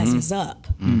rises up.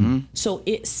 So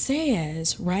it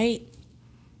says, right,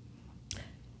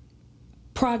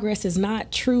 progress is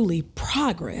not truly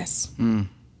progress.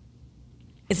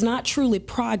 It's not truly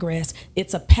progress,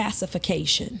 it's a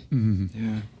pacification.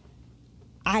 Yeah.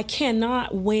 I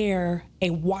cannot wear a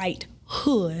white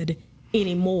hood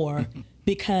anymore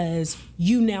because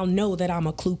you now know that I'm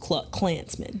a Ku Klux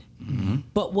Klansman.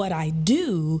 But what I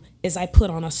do is I put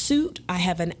on a suit, I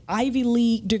have an Ivy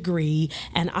League degree,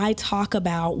 and I talk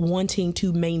about wanting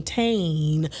to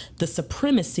maintain the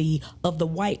supremacy of the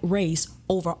white race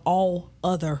over all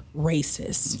other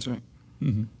races. That's right.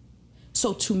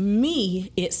 So to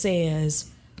me, it says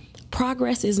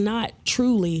progress is not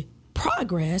truly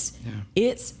progress,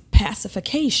 it's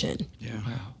pacification. Yeah.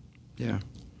 Wow. Yeah.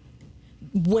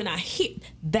 When I hear,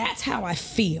 that's how I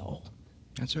feel.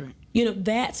 That's right. You know,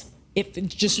 that's, if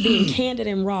it's just being candid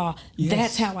and raw,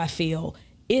 that's how I feel.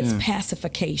 It's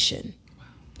pacification. Wow.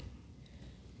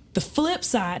 The flip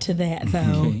side to that,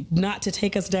 though, not to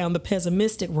take us down the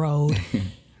pessimistic road,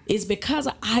 is because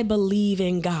I believe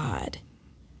in God.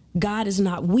 God is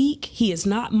not weak. He is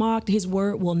not mocked. His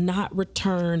word will not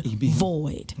return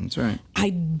void. That's right. I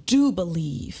do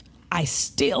believe, I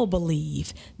still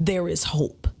believe there is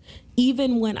hope.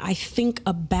 Even when I think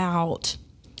about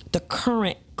the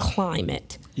current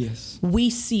climate, we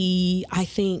see, I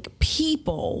think,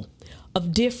 people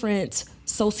of different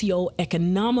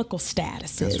socioeconomical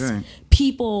statuses,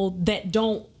 people that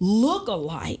don't look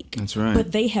alike,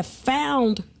 but they have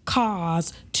found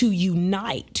cause to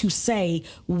unite, to say,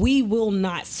 we will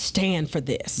not stand for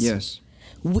this. Yes.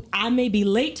 I may be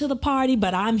late to the party,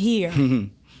 but I'm here.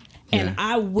 And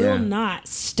I will not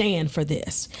stand for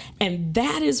this. And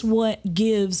that is what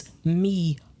gives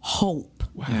me hope.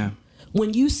 Wow. Yeah.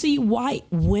 When you see white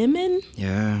women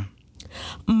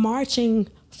marching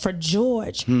for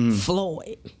George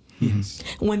Floyd,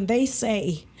 when they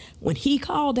say, when he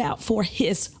called out for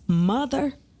his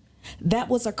mother, that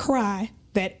was a cry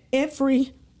that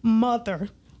every mother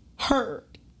heard.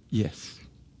 Yes.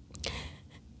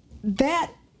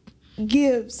 That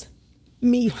gives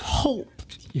me hope.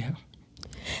 Yeah.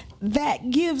 That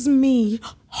gives me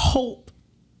hope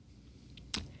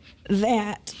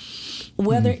that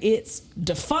whether it's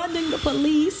defunding the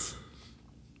police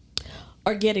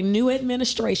or getting new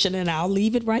administration, and I'll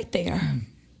leave it right there,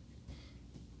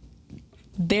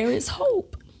 there is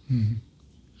hope.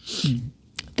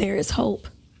 There is hope.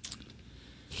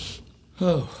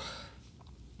 Oh.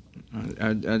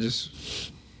 I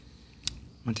just,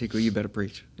 Montiqua, you better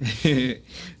preach.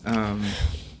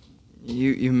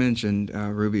 You mentioned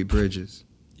Ruby Bridges.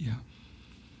 Yeah.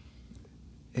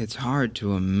 It's hard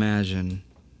to imagine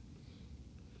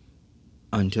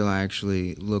until I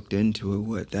actually looked into it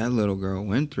what that little girl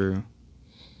went through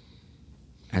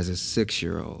as a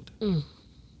 6-year-old.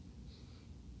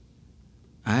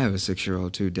 I have a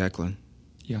 6-year-old too, Declan.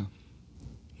 Yeah.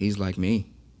 He's like me.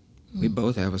 We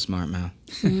both have a smart mouth.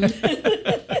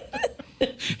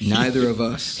 Neither of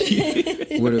us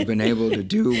would have been able to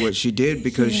do what she did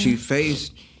because she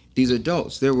faced these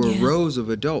adults. There were rows of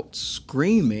adults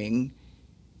screaming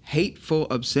hateful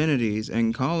obscenities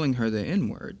and calling her the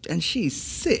N-word. And she's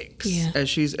 6 as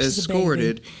she's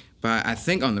escorted by, I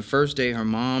think on the first day, her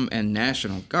mom and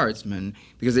National Guardsmen,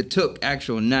 because it took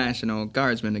actual National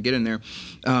Guardsmen to get in there.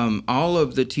 All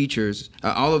of the teachers,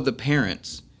 all of the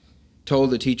parents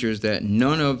told the teachers that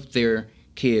none of their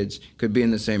kids could be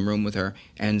in the same room with her.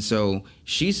 And so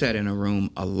she sat in a room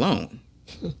alone.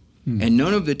 And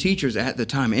none of the teachers at the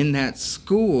time in that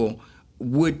school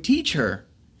would teach her.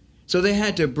 So they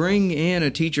had to bring in a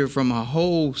teacher from a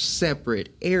whole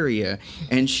separate area,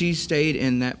 and she stayed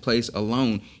in that place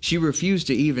alone. She refused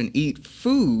to even eat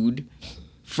food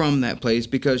from that place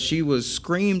because she was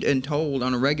screamed and told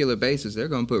on a regular basis, they're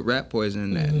going to put rat poison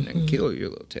in that and kill your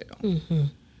little tail.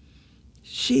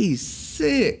 She's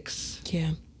 6.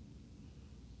 Yeah.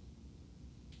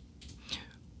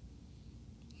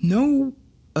 No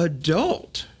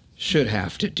adult should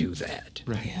have to do that.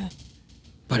 Right. Yeah.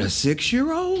 But a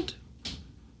 6-year-old?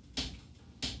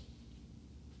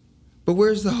 But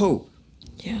where's the hope?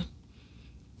 Yeah.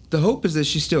 The hope is that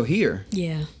she's still here.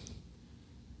 Yeah.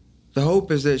 The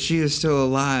hope is that she is still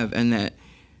alive and that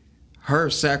her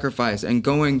sacrifice and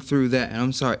going through that, and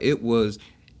I'm sorry, it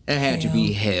had to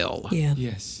be hell. Yeah.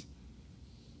 Yes.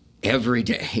 Every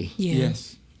day. Yeah.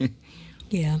 Yes.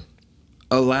 Yeah.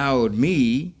 Allowed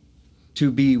me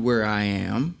to be where I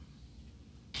am,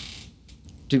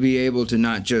 to be able to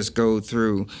not just go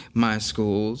through my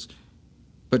schools,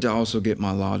 but to also get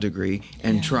my law degree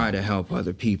and try to help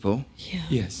other people. Yeah.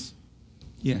 Yes.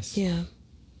 Yes. Yeah.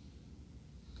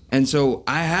 And so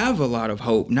I have a lot of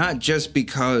hope, not just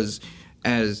because,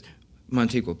 as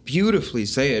Montiqua beautifully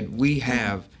said, we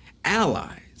have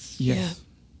allies. Yes.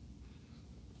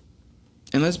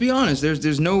 And let's be honest,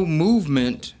 there's no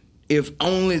movement if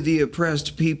only the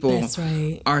oppressed people That's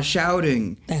right. are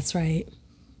shouting. That's right.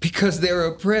 Because they're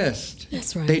oppressed.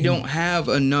 That's right. They don't have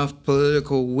enough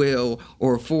political will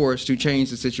or force to change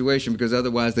the situation because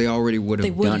otherwise they already would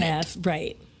have done it.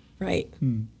 Right. Right.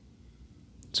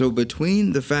 So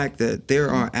between the fact that there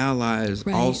are allies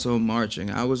Right. also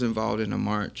marching, I was involved in a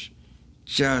march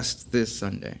just this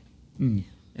Sunday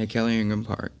at Kelly Ingram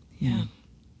Park. Yeah.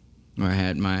 Where I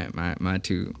had my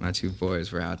two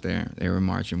boys were out there. They were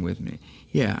marching with me.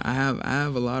 Yeah, I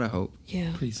have a lot of hope.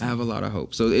 Yeah. I have a lot of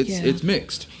hope. So it's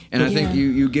mixed. And I Yeah. think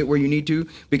you get where you need to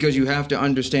because you have to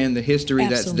understand the history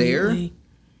that's there. Absolutely.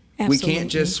 We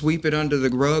can't just sweep it under the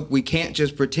rug. We can't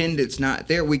just pretend it's not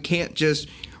there. We can't just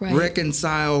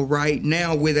reconcile right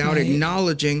now without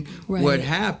acknowledging what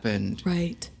happened.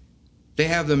 Right. They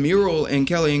have the mural in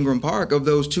Kelly Ingram Park of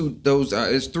those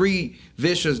it's 3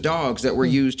 vicious dogs that were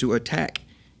used to attack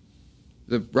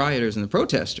the rioters and the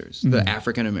protesters, the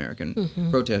African American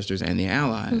protesters and the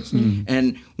allies.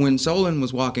 And when Solon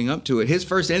was walking up to it, his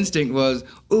first instinct was,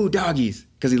 ooh, doggies,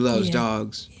 because he loves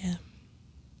dogs. Yeah.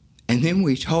 And then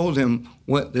we told him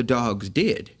what the dogs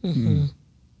did. And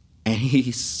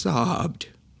he sobbed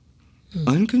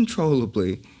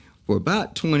uncontrollably for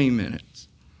about 20 minutes.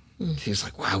 He was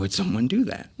like, why would someone do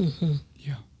that?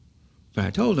 Yeah. But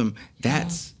I told him,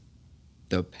 that's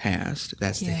the past.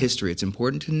 That's the history. It's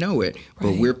important to know it.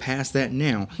 But we're past that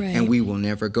now. And we will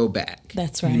never go back.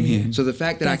 That's right. Amen. So the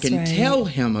fact that I can tell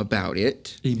him about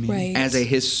it as a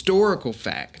historical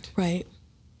fact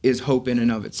is hope in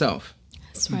and of itself.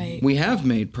 That's right. We have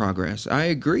made progress. I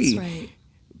agree. That's right.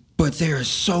 But there is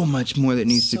so much more that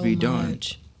needs to be done.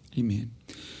 Amen.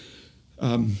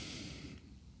 Let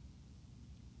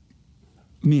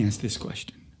me ask this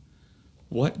question.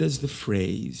 What does the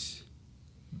phrase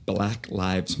Black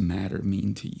Lives Matter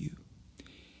mean to you?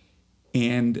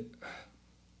 And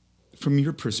from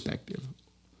your perspective,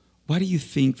 why do you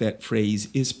think that phrase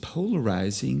is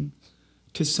polarizing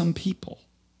to some people?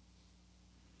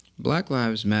 Black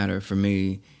Lives Matter for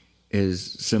me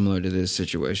is similar to this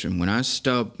situation. When I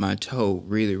stub my toe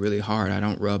really, really hard, I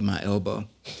don't rub my elbow.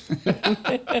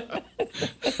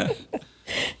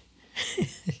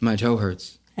 My toe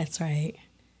hurts. That's right.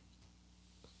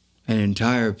 An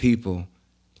entire people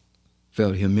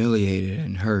felt humiliated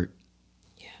and hurt.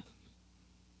 Yeah.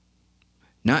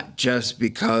 Not just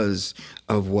because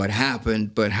of what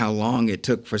happened, but how long it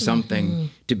took for something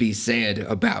to be said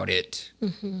about it.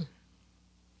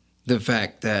 The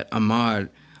fact that Ahmaud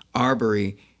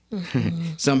Arbery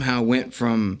somehow went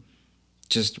from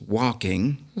just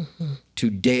walking to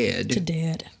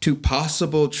dead to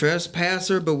possible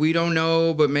trespasser, but we don't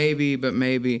know, but maybe.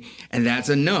 And that's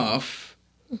enough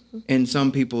in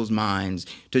some people's minds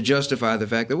to justify the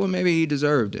fact that, well, maybe he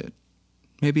deserved it.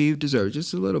 Maybe he deserved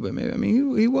just a little bit. Maybe, I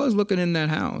mean, he was looking in that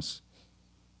house.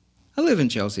 I live in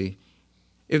Chelsea.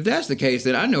 If that's the case,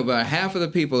 then I know about half of the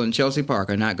people in Chelsea Park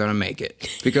are not going to make it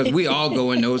because we all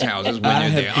go in those houses when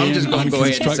they're there. I'm just going to go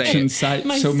ahead and say it.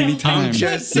 Site so many times. I'm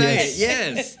just saying,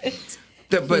 yes.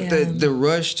 The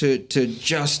rush to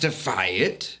justify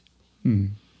it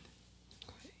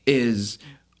is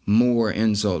more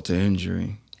insult to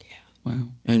injury. Yeah. Wow.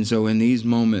 And so in these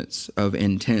moments of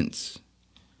intense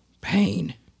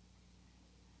pain,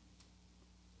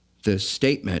 the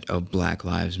statement of Black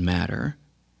Lives Matter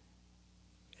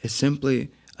is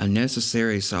simply a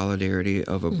necessary solidarity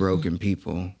of a broken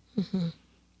people.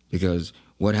 Because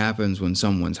what happens when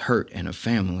someone's hurt in a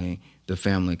family, the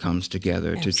family comes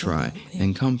together to try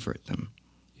and comfort them.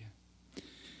 Yeah.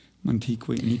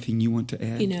 Montiqua, anything you want to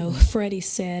add? You know, Freddie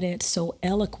said it so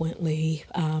eloquently.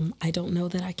 I don't know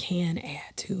that I can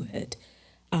add to it,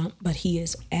 but he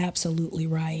is absolutely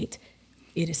right.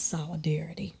 It is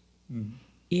solidarity. Mm-hmm.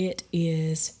 It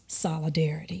is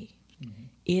solidarity. Mm-hmm.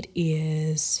 It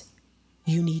is,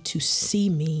 you need to see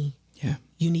me. Yeah.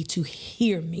 You need to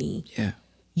hear me. Yeah.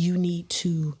 You need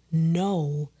to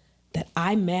know that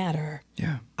I matter.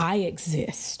 Yeah. I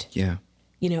exist. Yeah.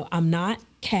 You know, I'm not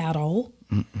cattle.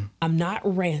 Mm-mm. I'm not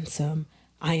ransom.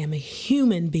 I am a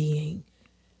human being,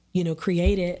 you know,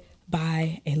 created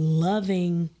by a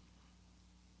loving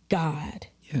God.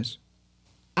 Yes.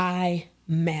 I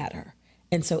matter.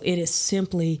 And so it is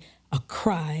simply a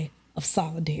cry of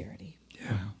solidarity.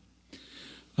 Yeah.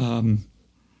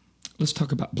 Let's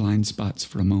talk about blind spots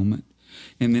for a moment.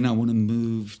 And then I want to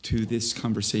move to this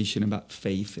conversation about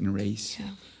faith and race.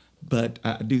 Yeah. But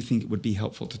I do think it would be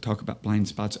helpful to talk about blind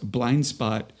spots. A blind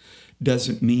spot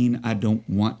doesn't mean I don't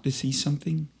want to see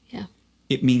something. Yeah.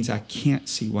 It means I can't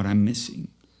see what I'm missing.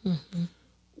 Mm-hmm.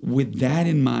 With that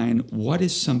in mind, what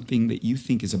is something that you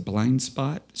think is a blind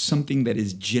spot, something that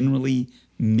is generally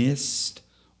missed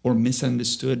or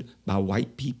misunderstood by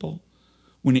white people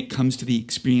when it comes to the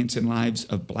experience and lives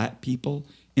of Black people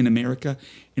in America?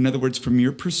 In other words, from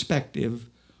your perspective,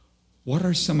 what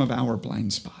are some of our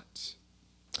blind spots?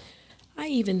 I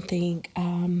even think,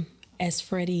 as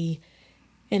Freddie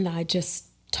and I just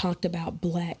talked about,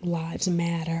 Black Lives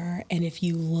Matter, and if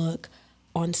you look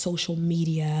on social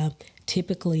media,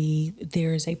 typically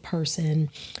there's a person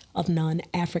of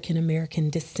non-African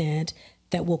American descent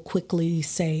that will quickly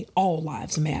say all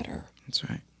lives matter. That's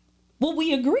right. Well,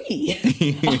 we agree.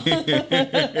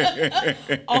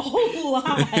 All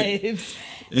lives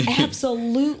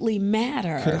absolutely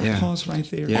matter. Could I pause right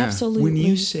there? Yeah. Absolutely. When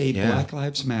you say Black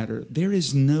Lives Matter, there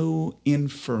is no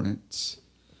inference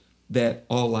that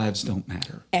all lives don't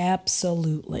matter.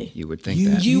 Absolutely. You would think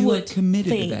that. You would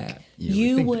committed to that.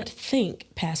 You would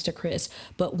think, Pastor Chris.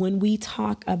 But when we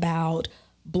talk about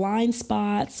blind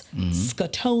spots,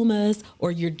 scotomas,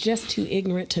 or you're just too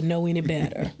ignorant to know any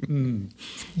better,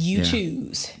 you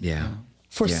choose. Yeah.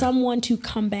 For someone to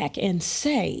come back and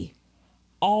say,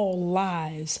 all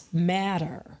lives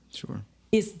matter. Sure.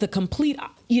 Is the complete,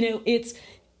 you know, it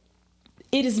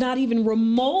is not even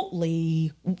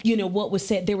remotely, you know, what was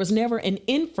said. There was never an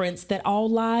inference that all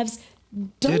lives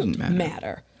don't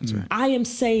matter. That's right. I am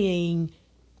saying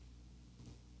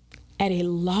at a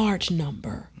large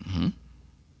number,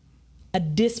 a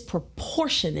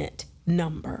disproportionate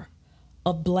number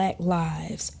of Black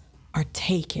lives are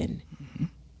taken,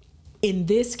 in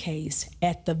this case,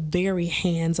 at the very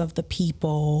hands of the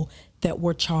people that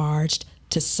were charged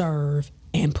to serve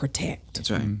and protect.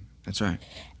 That's right. That's right.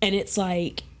 And it's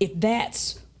like, if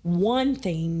that's one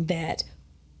thing that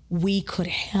we could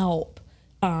help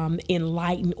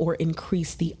enlighten or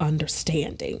increase the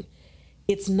understanding,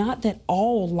 it's not that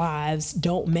all lives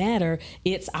don't matter.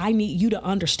 It's, I need you to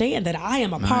understand that I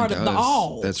am a part of the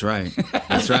all. That's right.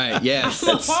 That's right. Yes.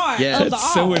 I'm a part of the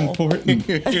all. So important.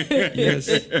 Yes.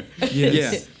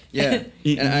 Yes. Yeah.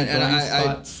 And blind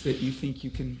spots that you think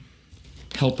you can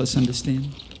help us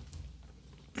understand?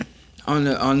 On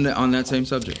that same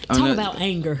subject. Talk about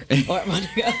anger.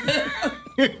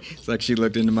 It's like she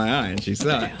looked into my eye and she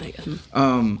saw it.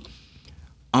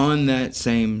 On that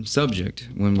same subject,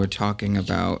 when we're talking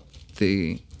about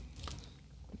the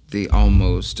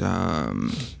almost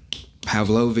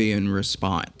Pavlovian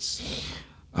response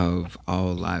of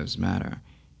all lives matter,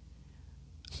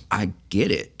 I get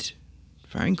it,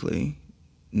 frankly.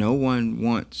 No one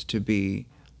wants to be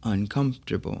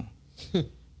uncomfortable.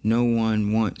 No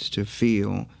one wants to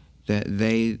feel that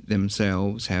they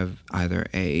themselves have either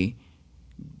A,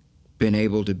 been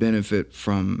able to benefit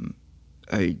from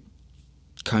a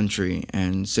country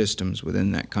and systems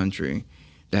within that country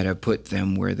that have put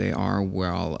them where they are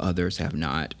while others have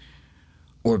not,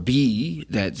 or B,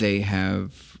 that they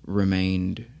have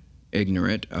remained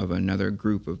ignorant of another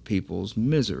group of people's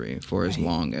misery for as Right.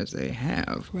 long as they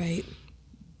have. Right.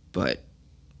 But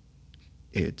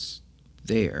it's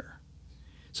there.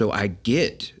 So I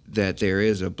get that there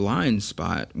is a blind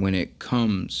spot when it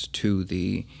comes to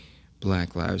the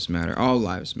Black Lives Matter, all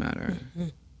lives matter. Mm-hmm.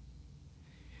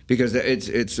 Because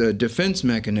it's a defense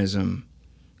mechanism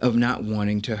of not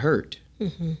wanting to hurt.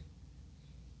 Mm-hmm.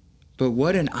 But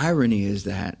what an irony is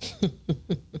that?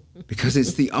 Because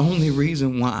it's the only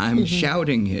reason why I'm Mm-hmm.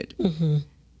 shouting it. Mm-hmm.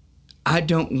 I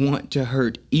don't want to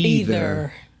hurt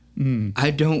either. Mm.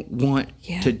 I don't want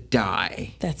Yeah. to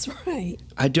die. That's right.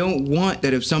 I don't want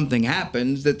that if something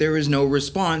happens that there is no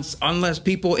response unless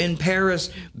people in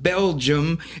Paris,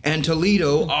 Belgium, and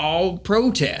Toledo all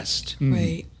protest.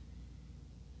 Right.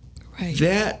 Right.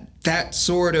 That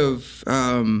sort of,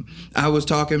 I was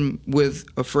talking with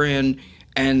a friend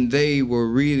and they were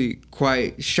really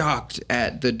quite shocked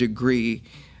at the degree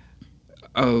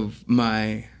of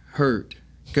my hurt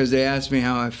because they asked me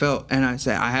how I felt, and I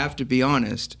said, I have to be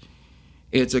honest,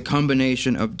 it's a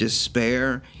combination of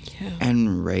despair Yeah.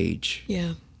 and rage.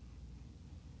 Yeah.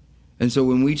 And so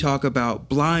when we talk about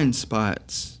blind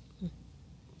spots,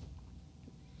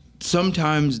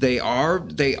 sometimes they are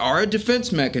a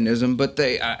defense mechanism, but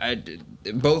they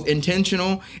both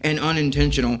intentional and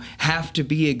unintentional have to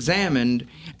be examined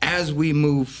as we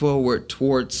move forward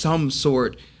towards some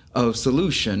sort of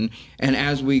solution and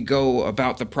as we go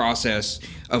about the process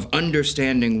of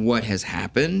understanding what has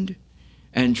happened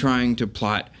and trying to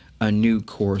plot a new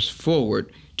course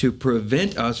forward to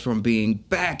prevent us from being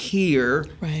back here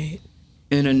Right.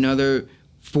 in another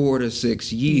 4 to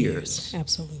 6 years.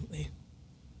 Absolutely.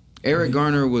 Eric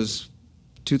Garner was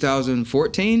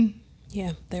 2014,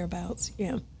 Yeah. Thereabouts.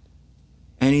 Yeah.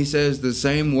 and he says the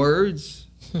same words.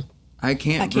 I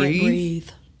can't I can't breathe. breathe.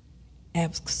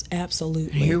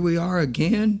 Absolutely. Here we are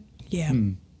again. Yeah.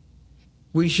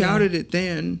 We shouted it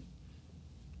then,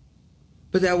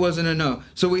 but that wasn't enough.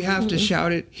 So we have to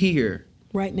shout it here,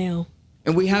 Right now.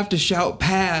 and we have to shout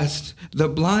past the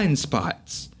blind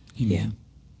spots Yeah.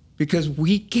 because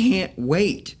we can't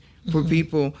wait for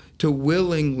people to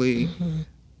willingly.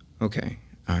 Okay,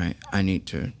 all right. I need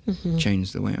to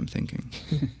change the way I'm thinking.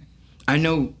 I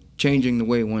know changing the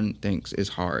way one thinks is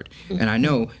hard, and I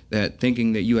know that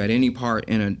thinking that you had any part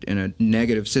in a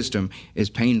negative system is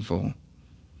painful.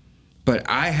 But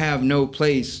I have no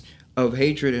place of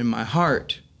hatred in my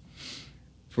heart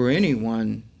for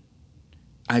anyone.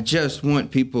 I just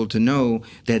want people to know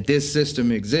that this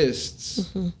system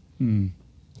exists.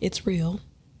 It's real.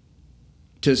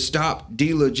 To stop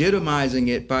delegitimizing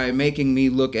it by making me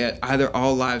look at either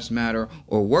all lives matter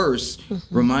or worse,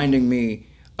 reminding me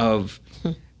of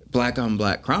black on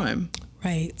black crime,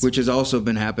 Right. which has also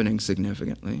been happening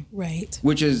significantly. Right.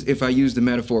 Which is, if I use the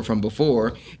metaphor from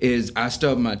before, is I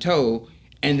stub my toe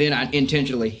and then I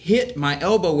intentionally hit my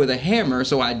elbow with a hammer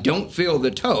so I don't feel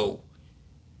the toe.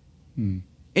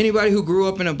 Anybody who grew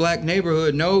up in a black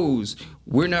neighborhood knows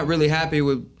we're not really happy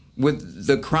with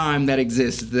the crime that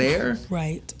exists there.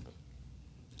 Right.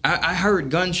 I heard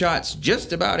gunshots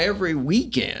just about every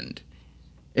weekend.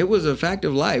 It was a fact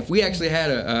of life. We actually had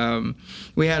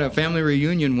a family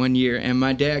reunion one year, and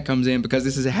my dad comes in because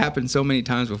this has happened so many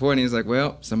times before, and he's like,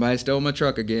 "Well, somebody stole my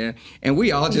truck again," and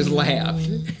we all just laughed.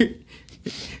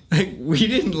 Like, we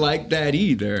didn't like that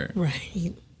either.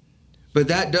 Right. But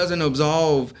that doesn't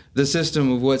absolve the system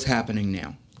of what's happening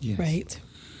now. Yes. Right.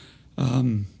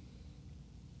 I'm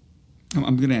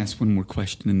going to ask one more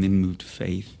question and then move to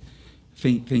Faith.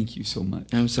 Thank you so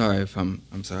much. I'm sorry if I'm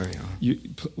sorry,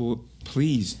 y'all.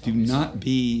 Please do not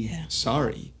be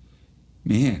sorry.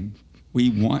 Man, we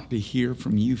want to hear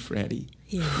from you, Freddie.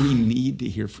 Yeah. We need to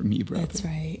hear from you, brother. That's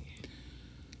right.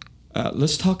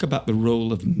 Let's talk about the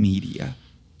role of media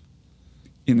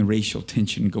in the racial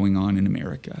tension going on in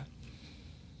America.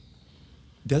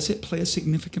 Does it play a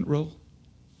significant role?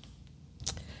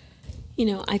 You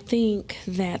know, I think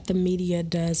that the media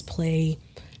does play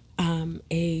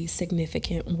a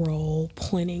significant role.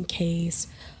 Point in case,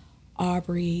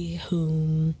 Aubrey,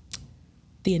 whom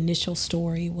the initial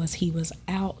story was he was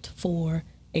out for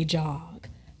a jog,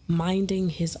 minding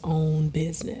his own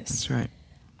business. That's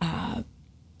right.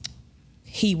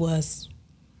 He was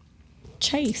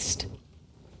chased.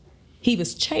 He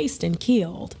was chased and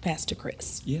killed, Pastor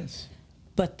Chris. Yes.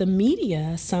 But the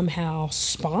media somehow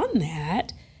spawned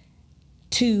that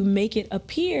to make it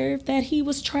appear that he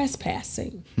was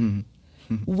trespassing,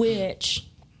 which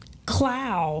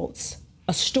clouds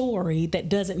a story that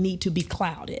doesn't need to be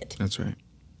clouded. That's right.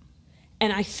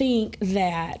 And I think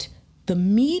that the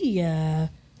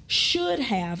media should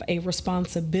have a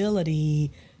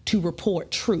responsibility to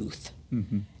report truth,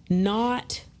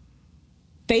 not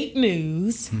fake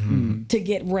news to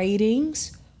get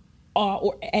ratings,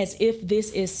 or as if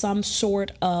this is some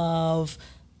sort of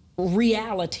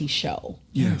reality show.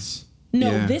 Yes.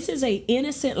 No, this is a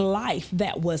innocent life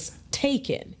that was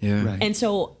taken. Yeah. Right. And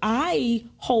so I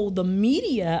hold the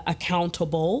media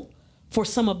accountable for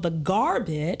some of the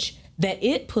garbage that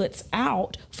it puts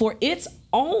out for its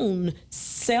own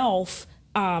self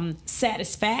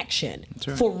satisfaction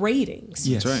right. for ratings.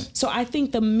 Yes. That's right. So I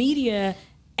think the media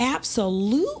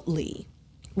absolutely,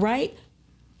 right?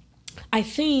 I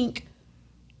think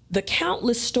the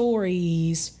countless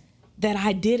stories that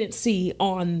I didn't see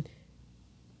on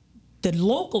the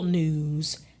local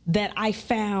news that I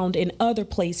found in other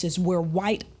places where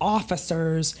white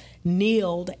officers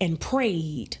kneeled and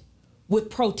prayed with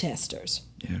protesters.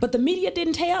 Yeah. But the media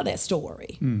didn't tell that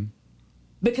story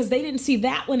because they didn't see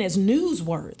that one as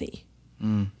newsworthy.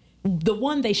 The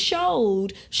one they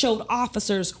showed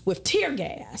officers with tear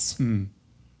gas,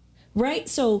 right?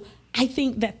 So I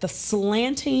think that the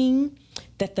slanting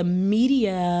that the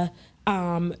media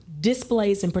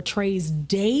displays and portrays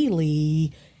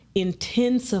daily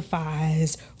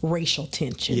intensifies racial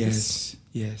tensions. Yes.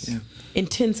 Yes. Yeah.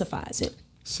 Intensifies it.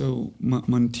 So,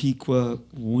 Montiqua,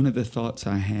 one of the thoughts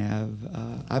I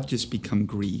have, I've just become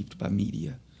grieved by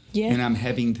media. Yeah. And I'm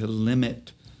having to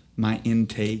limit my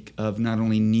intake of not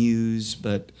only news,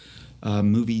 but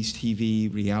movies,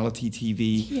 TV, reality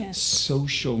TV. Yes.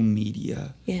 Social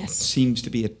media Yes. seems to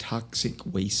be a toxic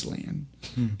wasteland.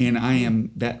 And I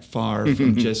am that far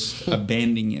from just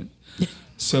abandoning it.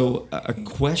 So a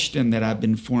question that I've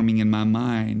been forming in my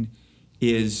mind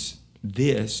is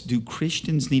this: do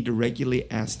Christians need to regularly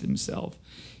ask themselves,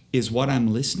 is what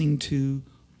I'm listening to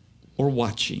or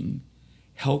watching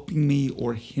helping me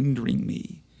or hindering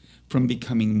me from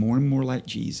becoming more and more like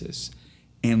Jesus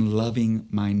and loving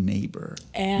my neighbor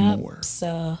more?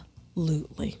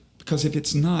 Absolutely. Because if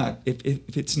it's not,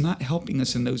 if it's not helping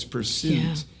us in those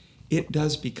pursuits, it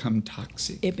does become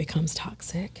toxic. It becomes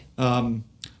toxic.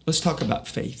 Let's talk about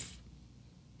faith.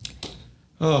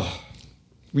 Oh,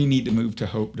 we need to move to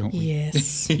hope, don't we?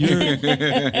 Yes.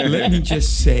 Let me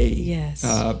just say, Yes.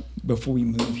 Before we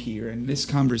move here, in this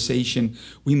conversation,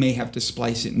 we may have to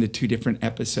splice it into 2 different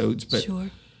episodes, but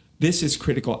Sure. this is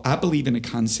critical. I believe in a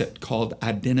concept called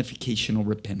identificational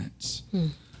repentance.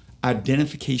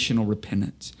 Identificational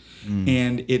repentance.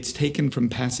 And it's taken from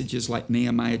passages like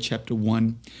Nehemiah chapter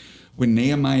 1. When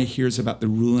Nehemiah hears about the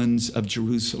ruins of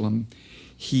Jerusalem,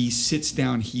 he sits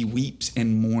down, he weeps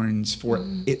and mourns for,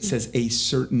 it says, a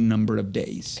certain number of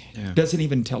days. Yeah. Doesn't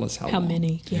even tell us how long.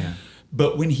 many? Yeah.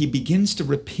 But when he begins to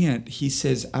repent, he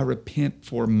says, I repent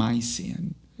for my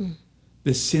sin,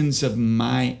 the sins of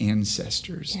my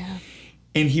ancestors. Yeah.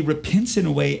 And he repents in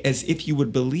a way as if you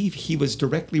would believe he was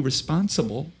directly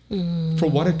responsible for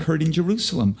what occurred in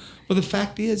Jerusalem. Well, the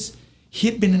fact is, he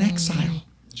had been in exile.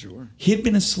 Sure. He had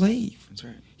been a slave. That's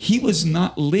right. He was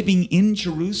not living in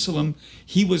Jerusalem.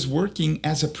 He was working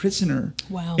as a prisoner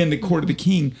Wow. in the court of the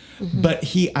king. But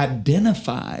he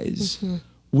identifies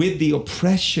with the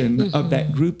oppression of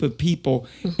that group of people,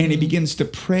 and he begins to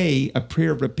pray a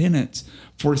prayer of repentance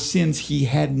for sins he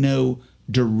had no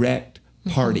direct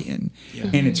part in.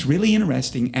 Yeah. And it's really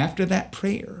interesting. After that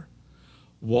prayer,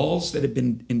 walls that have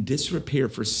been in disrepair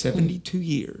for 72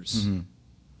 years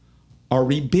are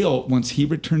rebuilt once he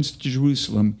returns to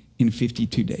Jerusalem in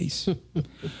 52 days.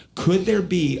 Could there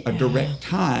be a direct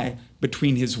tie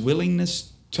between his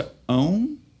willingness to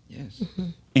own Yes.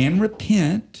 and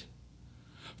repent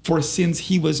for sins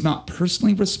he was not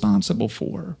personally responsible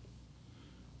for,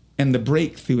 and the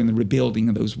breakthrough and the rebuilding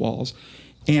of those walls?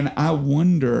 And I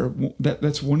wonder,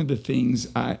 that's one of the things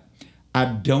I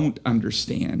don't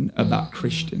understand about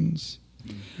Christians.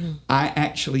 I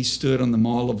actually stood on the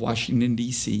Mall of Washington,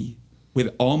 D.C.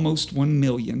 with almost 1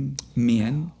 million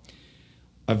men,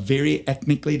 a very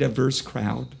ethnically diverse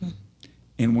crowd.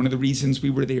 And one of the reasons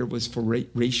we were there was for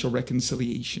racial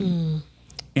reconciliation.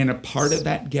 And a part of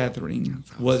that gathering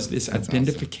was this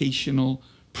identificational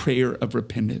prayer of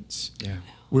repentance, Yeah.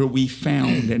 where we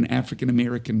found an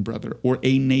African-American brother or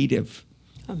a Native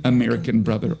American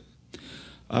brother,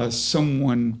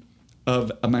 someone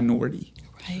of a minority.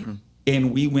 Right.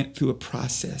 And we went through a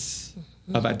process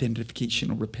of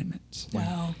identificational repentance.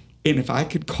 Wow. And if I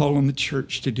could call on the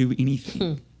church to do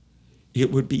anything,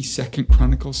 it would be 2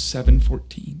 Chronicles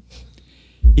 7:14.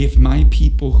 If my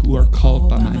people who are called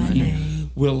by my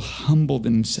name will humble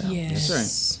themselves, Yes.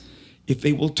 That's if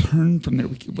they will turn from their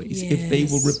wicked ways, if they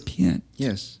will Yes. repent,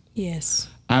 Yes. Yes.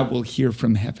 I will hear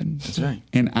from heaven. That's right.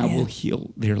 And I Yeah. will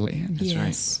heal their land. That's right.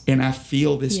 Yes. And I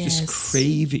feel this Yes. just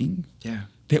craving Yeah.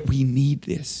 that we need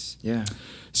this. Yeah.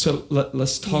 So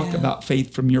let's talk Yeah. about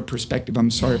faith from your perspective.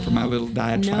 I'm sorry for my little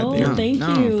diatribe No, there. thank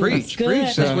No, you. preach, That's good.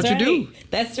 preach. That's what you do.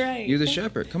 right. That's right. You're the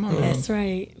shepherd. Come on. That's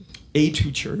right.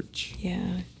 A2 Church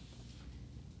Yeah.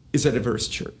 is a diverse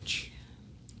church,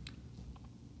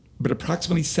 but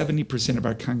approximately 70% of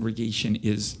our congregation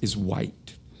is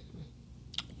white.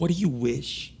 What do you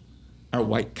wish our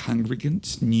white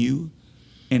congregants knew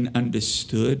and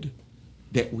understood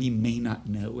that we may not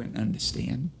know and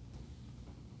understand?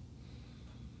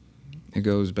 It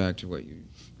goes back to what you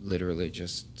literally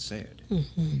just said.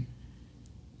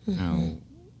 Now,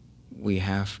 we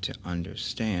have to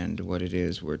understand what it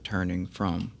is we're turning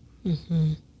from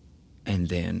and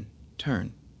then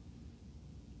turn.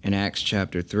 In Acts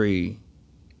chapter 3,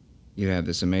 you have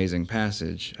this amazing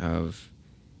passage of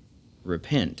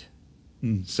repent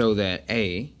so that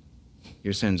A,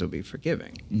 your sins will be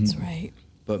forgiven. That's right.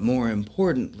 But more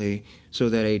importantly, so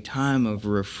that a time of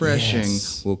refreshing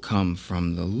Yes. will come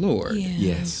from the Lord. Yeah.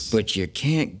 Yes. But you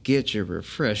can't get your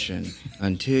refreshing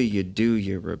until you do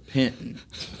your repenting.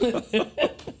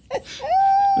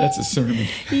 That's a sermon.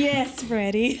 Yes,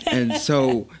 Freddie. And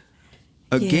so,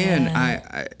 again, Yeah.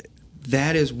 I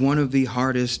that is one of the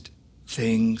hardest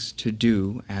things to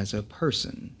do as a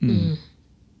person.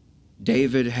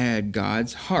 David had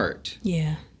God's heart,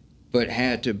 Yeah. but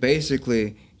had to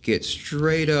basically get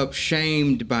straight up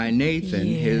shamed by Nathan,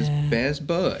 his Yeah. best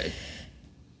bud,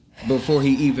 before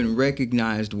he even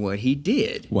recognized what he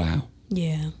did. Wow.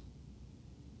 Yeah.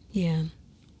 Yeah.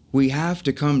 We have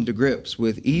to come to grips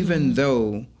with, even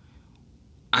though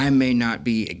I may not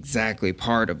be exactly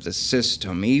part of the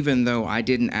system, even though I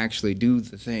didn't actually do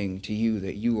the thing to you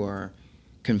that you are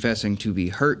confessing to be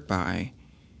hurt by,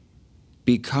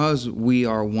 because we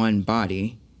are one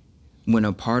body, when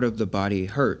a part of the body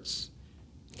hurts,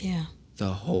 Yeah.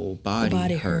 the whole The body,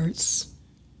 body hurts. hurts.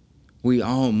 We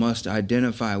all must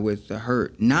identify with the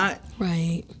hurt, not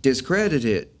Right. discredit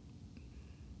it,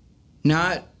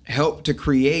 not help to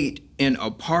create in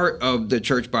a part of the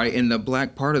church body, in the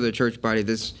black part of the church body,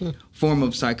 this form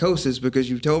of psychosis, because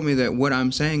you've told me that what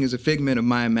I'm saying is a figment of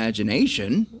my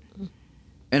imagination,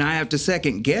 and I have to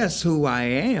second guess who I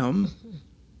am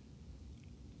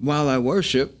while I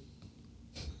worship,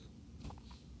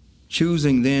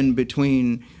 choosing then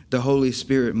between the Holy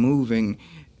Spirit moving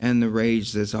and the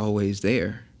rage that's always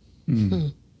there.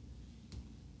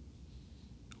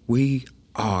 We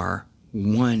are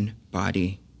one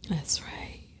body, That's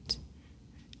right.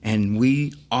 and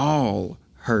we all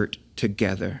hurt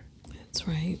together, That's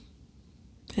right.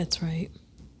 That's right.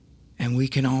 and we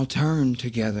can all turn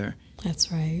together.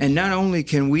 That's right. And not only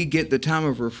can we get the time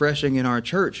of refreshing in our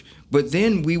church, but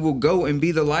then we will go and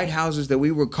be the lighthouses that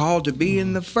we were called to be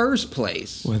in the first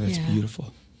place. Well, that's Yeah.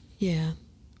 beautiful. Yeah.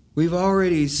 We've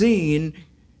already seen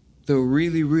the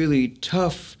really, really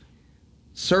tough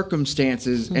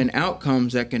circumstances and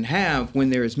outcomes that can have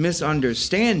when there is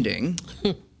misunderstanding,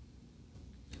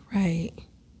 Right.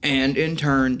 and in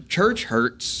turn, church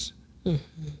hurts in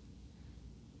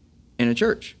a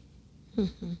church.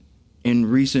 In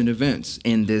recent events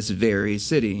in this very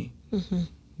city.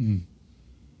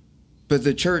 But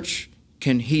the church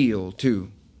can heal too.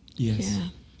 Yes. Yeah.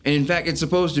 And in fact, it's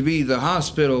supposed to be the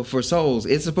hospital for souls.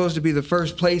 It's supposed to be the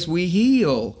first place we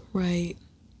heal. Right.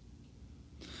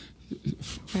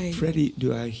 Right. Freddie,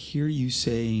 do I hear you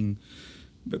saying,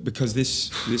 because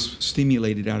this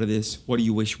stimulated out of this, what do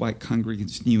you wish white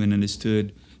congregants knew and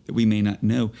understood that we may not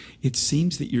know? It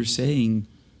seems that you're saying,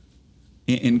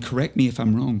 and correct me if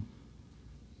I'm wrong,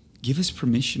 give us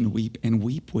permission to weep and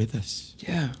weep with us.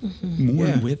 Yeah. Mourn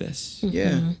Yeah. with us.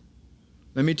 Yeah.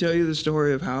 Let me tell you the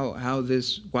story of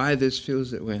why this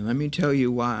feels that way. Let me tell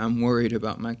you why I'm worried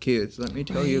about my kids. Let me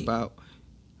tell you Right. about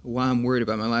why I'm worried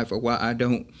about my life, or why I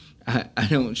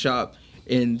don't shop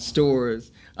in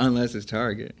stores unless it's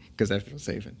Target, because I feel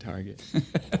safe in Target.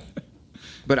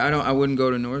 But I wouldn't go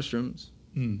to Nordstrom's.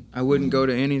 I wouldn't go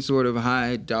to any sort of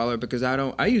high dollar, because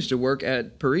I used to work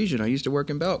at Parisian. I used to work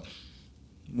in Belk.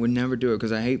 Would never do it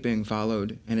because I hate being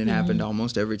followed, and it happened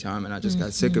almost every time, and I just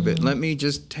got sick of it. Let me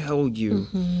just tell you,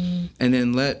 and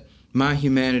then let my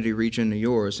humanity reach into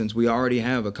yours, since we already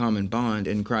have a common bond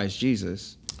in Christ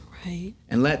Jesus, Right.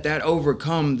 and let that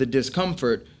overcome the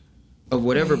discomfort of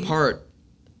whatever Right. part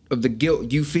of the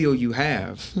guilt you feel you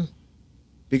have,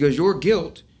 because your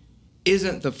guilt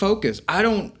isn't the focus. I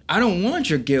don't want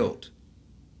your guilt.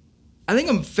 I think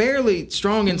I'm fairly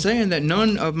strong in saying that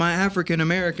none of my African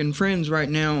American friends right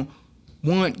now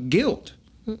want guilt.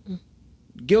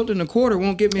 Guilt in a quarter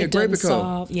won't get me a grape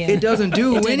solve. Yeah. It doesn't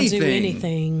do It anything. doesn't do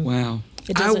anything. Wow.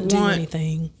 It doesn't do want-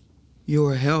 anything.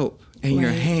 Your help and your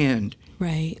Right. hand,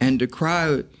 Right. and to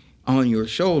cry on your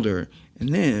shoulder,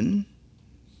 and then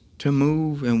to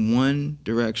move in one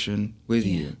direction with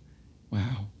you.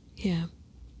 Wow. Yeah.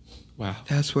 Wow.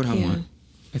 That's what I want.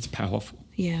 That's powerful.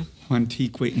 Yeah.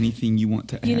 Montiqua, anything you want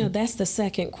to add? You know, that's the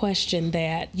second question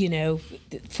that,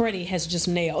 Freddie has just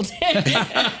nailed. I'm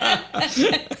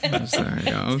sorry,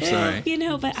 y'all. I'm sorry.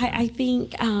 But I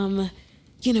think,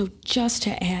 just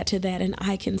to add to that, and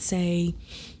I can say,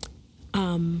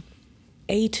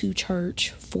 A2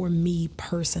 Church for me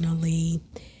personally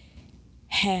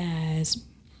has,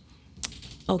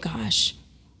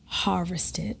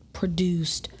 harvested,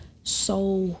 produced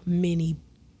so many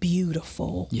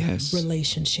beautiful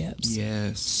relationships.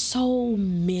 Yes. So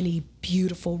many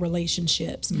beautiful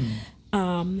relationships.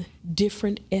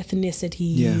 Different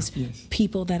ethnicities,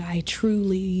 people that I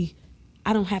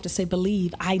don't have to say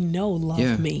believe, I know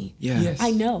love me. Yeah. Yes.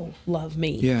 I know love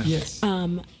me. Yeah. Yes.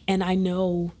 And I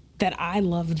know that I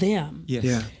love them. Yes.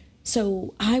 Yeah.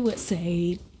 So I would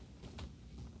say,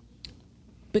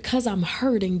 because I'm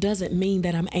hurting doesn't mean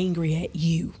that I'm angry at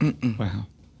you. Wow.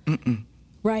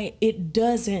 Right? It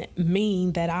doesn't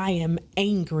mean that I am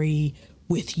angry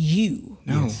with you.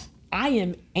 No. Yes. I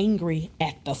am angry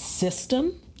at the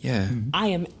system. Yeah. I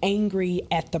am angry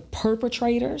at the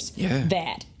perpetrators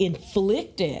that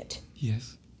inflicted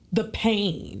the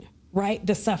pain, right?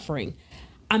 The suffering.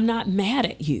 I'm not mad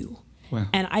at you. Wow.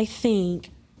 And I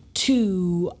think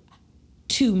to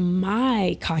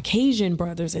my Caucasian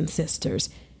brothers and sisters,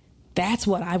 that's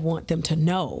what I want them to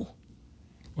know.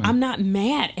 Wow. I'm not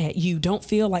mad at you. Don't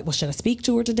feel like, well, should I speak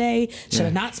to her today? Should I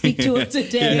not speak to her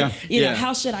today? You know,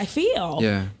 how should I feel?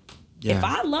 Yeah. If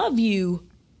I love you,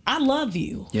 I love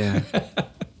you. Yeah.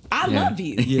 I love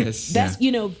you. Yes. That's,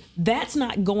 that's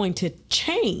not going to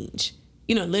change,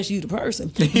 unless you the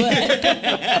person. But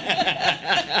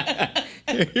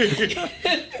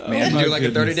Man, do like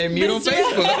a 30-day mute on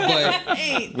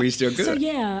Facebook, but we still good. So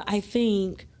yeah, I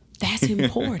think that's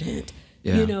important.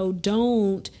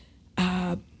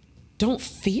 Don't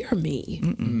fear me.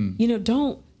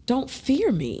 Don't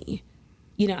fear me.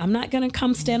 I'm not going to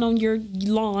come stand on your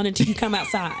lawn until you come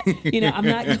outside. I'm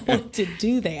not going to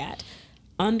do that.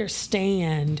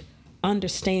 Understand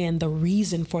the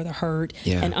reason for the hurt,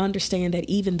 and understand that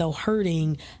even though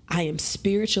hurting, I am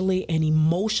spiritually and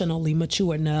emotionally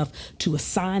mature enough to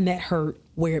assign that hurt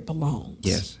where it belongs.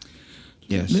 Yes.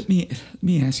 Let me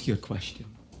ask you a question.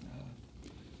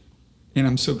 And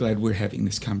I'm so glad we're having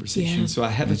this conversation. Yeah. So I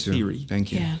have a theory.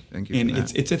 Thank you. Yeah. Thank you. And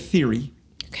it's a theory.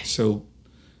 Okay. So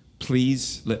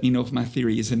please let me know if my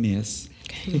theory is amiss.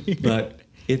 Okay. But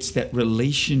it's that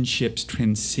relationships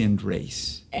transcend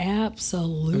race.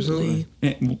 Absolutely.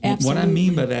 And what I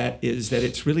mean by that is that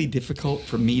it's really difficult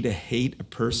for me to hate a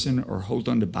person or hold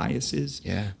on to biases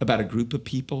about a group of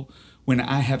people when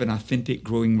I have an authentic,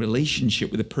 growing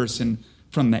relationship with a person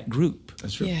from that group.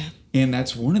 That's true. Yeah. And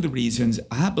that's one of the reasons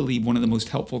I believe one of the most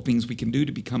helpful things we can do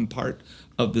to become part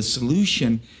of the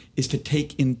solution is to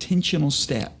take intentional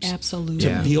steps. Absolutely.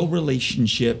 To build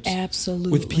relationships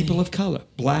with people of color,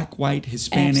 Black, white,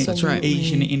 Hispanic,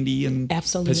 Asian, Indian,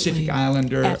 Pacific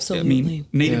Islander,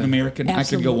 Native American. I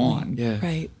could go on. Yeah.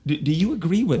 Right. Do you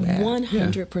agree with that?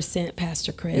 100%,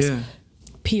 Pastor Chris. Yeah.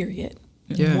 Period.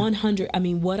 Yeah. 100. I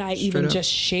mean, what I just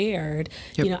shared,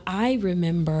 I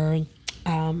remember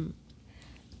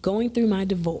going through my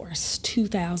divorce,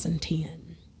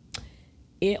 2010.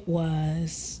 It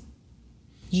was,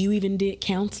 you even did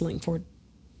counseling for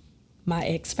my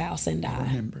ex-spouse and I.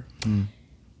 remember.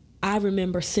 I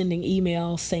remember sending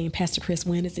emails saying, Pastor Chris,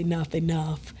 when is enough?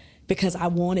 Because I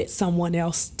wanted someone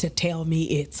else to tell me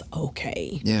it's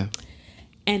okay. Yeah.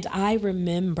 And I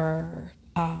remember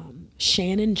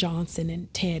Shannon Johnson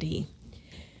and Teddy,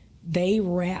 they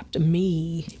wrapped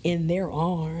me in their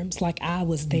arms like I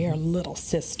was their little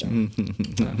sister.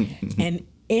 And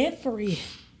every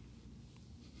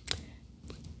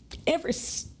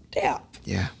step,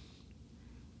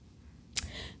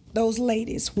 those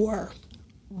ladies were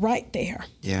right there.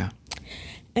 Yeah.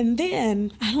 And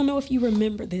then, I don't know if you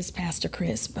remember this, Pastor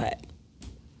Chris, but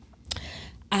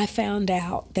I found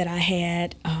out that I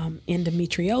had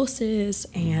endometriosis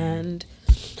and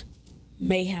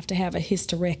may have to have a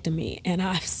hysterectomy. And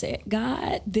I said,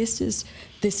 God, this is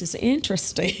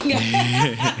interesting. I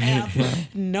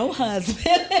have no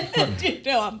husband.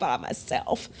 I'm by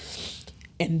myself.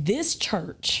 And this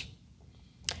church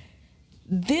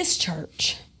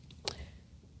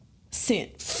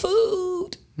sent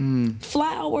food,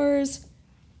 flowers.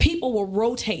 People were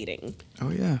rotating. Oh,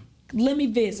 yeah. Let me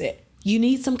visit. You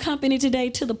need some company today,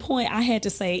 to the point I had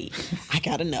to say, I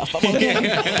got enough. I'm okay.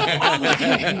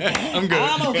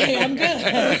 I'm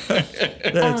good.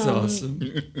 That's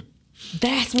awesome.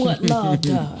 That's what love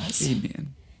does.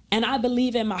 Amen. And I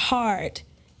believe in my heart,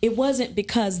 it wasn't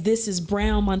because this is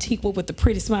brown Montiqua with the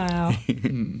pretty smile.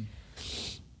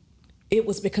 It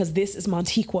was because this is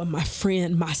Montiqua, my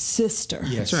friend, my sister.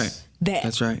 Yes. That's right.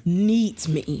 That's right. Needs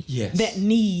me. Yes. That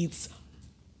needs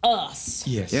us.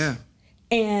 Yes. Yeah.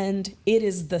 And it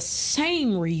is the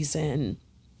same reason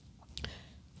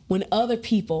when other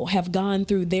people have gone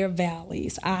through their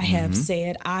valleys, I have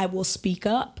said, I will speak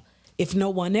up if no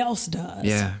one else does.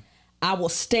 Yeah. I will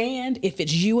stand if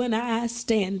it's you and I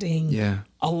standing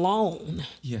alone.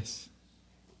 Yes.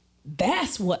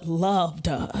 That's what love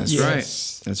does. That's Yes.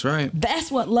 right. That's right.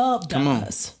 That's what love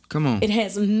does. Come on. It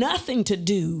has nothing to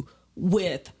do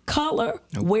with color,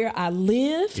 where I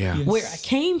live, Yeah. Yes. where I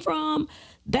came from.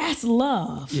 That's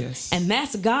love. Yes. And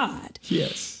that's God.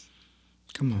 Yes.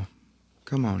 Come on.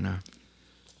 Come on now.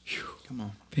 Whew. Come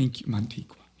on. Thank you,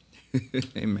 Montiqua.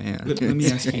 Amen. Let me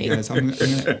ask you guys. I'm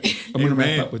gonna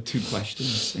wrap up with 2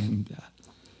 questions. And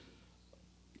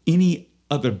any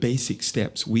other basic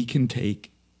steps we can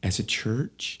take as a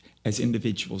church, as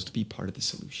individuals, to be part of the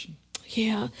solution?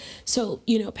 Yeah. So,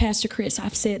 Pastor Chris,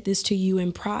 I've said this to you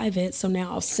in private, so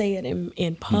now I'll say it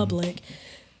in public.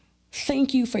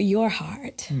 Thank you for your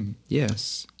heart,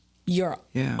 Yes. your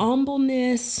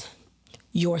humbleness,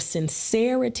 your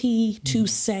sincerity to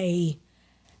say,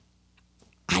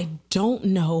 I don't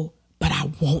know, but I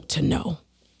want to know.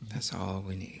 That's all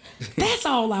we need. That's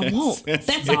all I want.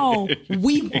 That's all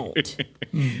we want.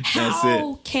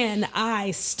 How can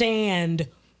I stand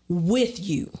with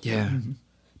you? Yeah.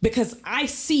 Because I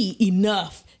see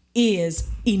enough is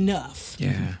enough.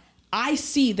 Yeah. I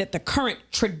see that the current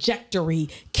trajectory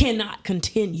cannot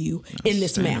continue in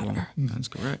this manner. That's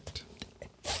correct.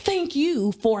 Thank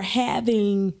you for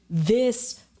having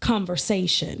this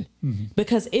conversation,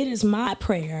 because it is my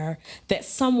prayer that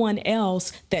someone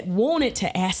else that wanted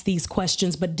to ask these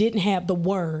questions but didn't have the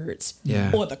words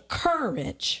or the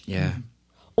courage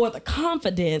or the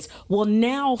confidence will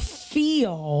now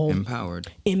feel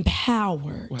Empowered.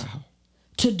 Wow.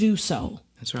 to do so.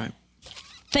 That's right.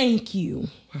 Thank you.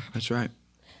 That's right.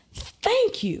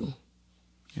 Thank you.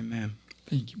 Amen.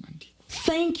 Thank you, Monty.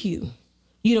 Thank you.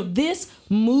 This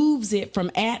moves it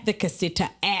from advocacy to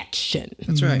action.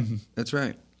 That's right. That's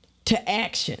right. To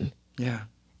action. Yeah.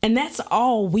 And that's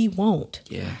all we want.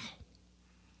 Yeah.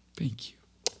 Thank you.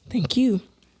 Thank you.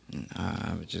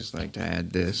 I would just like to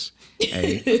add this.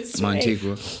 Hey, That's right.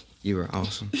 Montiqua, you were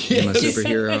awesome. You're my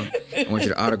superhero. I want you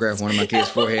to autograph one of my kids'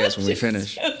 foreheads when we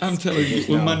finish. I'm telling you,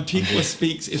 when Montiqua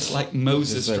speaks, it's like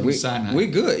Moses Like, from Sinai. we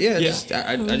good. Yeah. Yeah.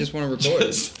 I just want to record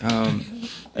it.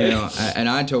 And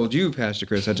I told you, Pastor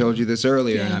Chris, I told you this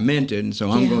earlier, and I meant it, and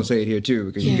so I'm going to say it here too,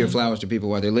 because you give flowers to people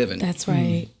while they're living. That's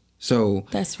right. So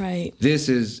That's right. this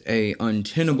is a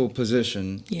untenable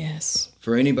position Yes.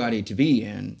 for anybody to be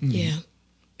in, Yeah.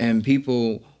 and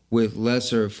people with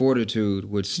lesser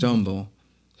fortitude would stumble.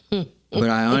 But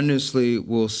I honestly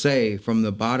will say from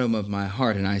the bottom of my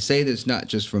heart, and I say this not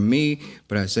just from me,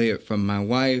 but I say it from my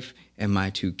wife and my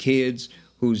 2 kids,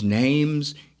 whose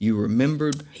names you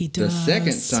remembered the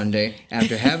second Sunday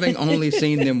after having only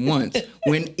seen them once,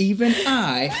 when even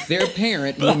I, their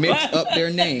parent, will mix up their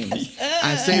names.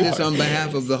 I say this on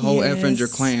behalf of the whole Effinger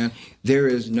clan. There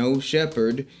is no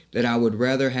shepherd that I would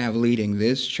rather have leading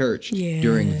this church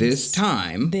during this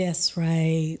time That's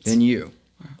right. than you.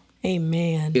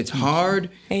 Amen. It's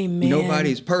hard. Amen.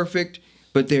 Nobody's perfect,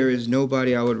 but there is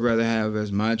nobody I would rather have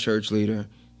as my church leader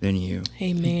than you.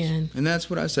 Amen. And that's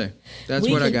what I say. That's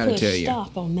what I got to tell you.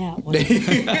 Stop on that one.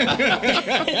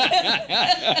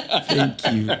 Thank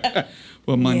you.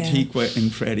 Well, Montiqua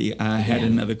and Freddie, I had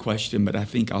another question, but I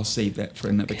think I'll save that for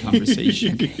another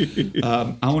conversation.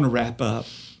 I want to wrap up.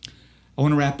 I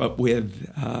want to wrap up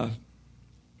with a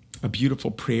beautiful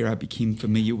prayer I became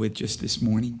familiar with just this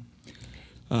morning,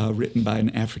 written by an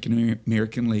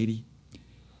African-American lady.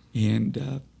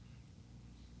 And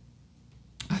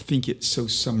I think it so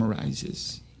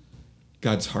summarizes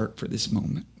God's heart for this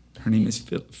moment. Her name is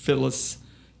Phyllis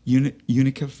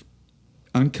Unkefer.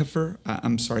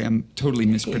 I'm sorry, I'm totally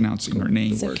mispronouncing her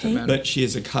name. It's okay. But she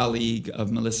is a colleague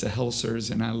of Melissa Helser's,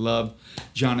 and I love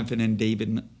Jonathan David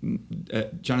and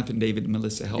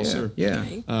Melissa Helser. Yeah.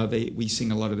 We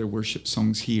sing a lot of their worship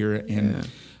songs here, and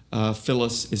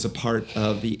Phyllis is a part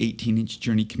of the 18-inch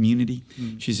Journey community.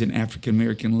 She's an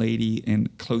African-American lady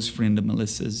and close friend of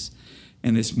Melissa's.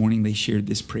 And this morning they shared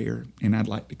this prayer, and I'd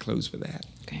like to close with that.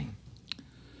 Okay.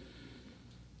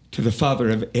 To the Father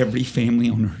of every family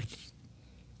on earth,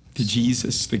 to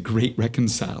Jesus, the great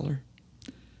reconciler,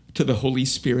 to the Holy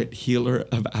Spirit, healer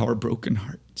of our broken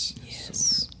hearts.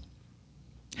 Yes.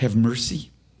 Have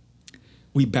mercy.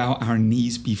 we bow our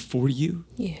knees before you.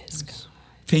 Yes, God.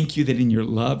 Thank you that in your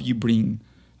love you bring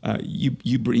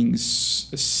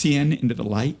sin into the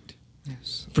light.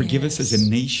 Yes. Forgive us as a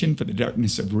nation for the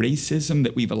darkness of racism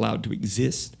that we've allowed to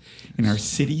exist in our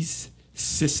cities,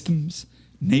 systems,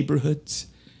 neighborhoods,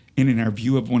 and in our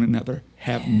view of one another.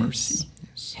 Have mercy.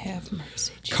 Yes. Have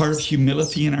mercy, Jesus. Carve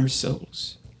humility in our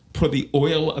souls. Pour the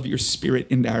oil of your Spirit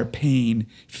into our pain,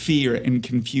 fear, and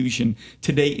confusion.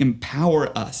 Today,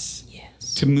 empower us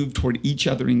to move toward each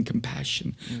other in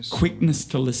compassion, quickness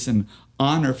to listen,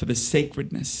 honor for the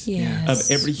sacredness of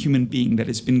every human being that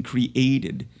has been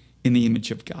created in the image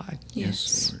of God.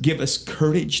 Yes. Give us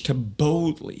courage to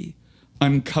boldly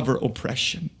uncover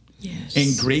oppression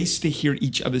and grace to hear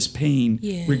each other's pain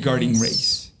regarding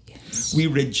race. We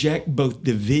reject both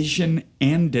division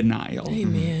and denial.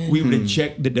 Amen. We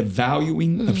reject the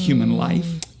devaluing of human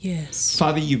life. Yes.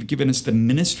 Father, you've given us the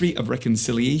ministry of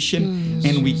reconciliation,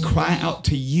 and we cry out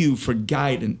to you for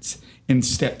guidance and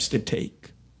steps to take.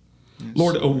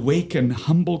 Lord, awaken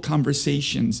humble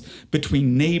conversations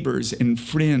between neighbors and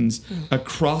friends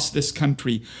across this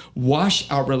country. Wash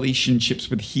our relationships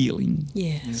with healing.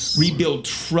 Yes. Rebuild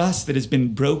trust that has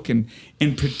been broken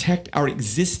and protect our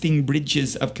existing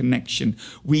bridges of connection.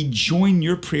 We join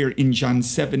your prayer in John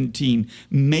 17.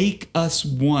 Make us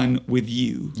one with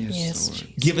you. Yes, Lord.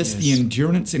 Jesus. Give us the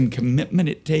endurance and commitment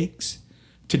it takes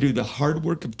to do the hard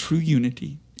work of true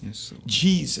unity. Yes, Lord.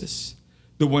 Jesus,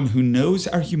 the one who knows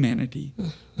our humanity,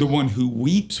 the one who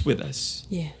weeps with us.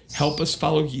 Yes. Help us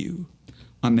follow you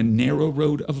on the narrow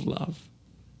road of love.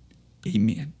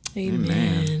 Amen.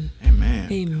 Amen.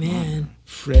 Amen. Amen.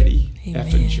 Freddie Amen.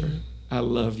 Effinger, I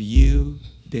love you,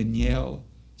 Danielle,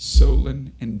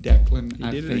 Solon, and Declan. He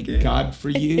I did it thank again. God for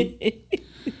you.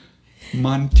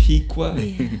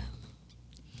 Montiqua,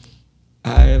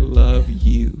 I love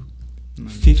you.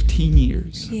 15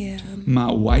 years. Yeah.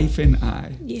 My wife and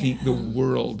I Yeah. think the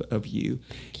world of you.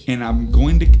 And I'm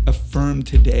going to affirm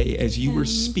today, as you were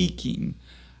speaking,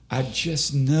 I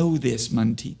just know this,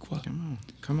 Montiqua. Come on.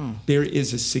 Come on. There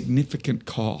is a significant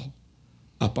call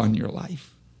up on your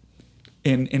life.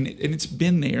 And it's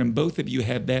been there, and both of you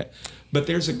had that. But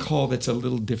there's a call that's a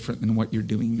little different than what you're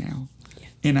doing now.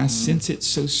 And I sense it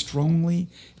so strongly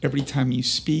every time you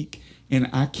speak, and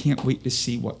I can't wait to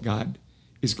see what God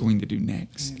is going to do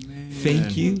next. Amen.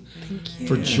 Thank you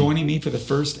for joining me for the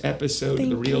first episode of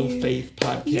the Real Faith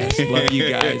Podcast. Yay. Love you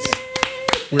guys.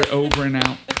 We're over and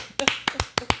out.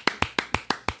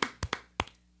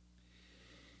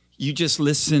 You just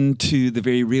listened to the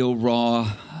very real,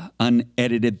 raw,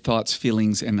 unedited thoughts,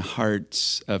 feelings, and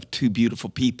hearts of two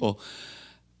beautiful people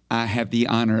I have the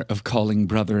honor of calling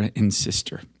brother and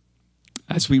sister.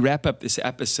 As we wrap up this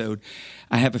episode,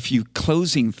 I have a few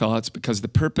closing thoughts, because the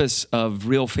purpose of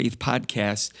Real Faith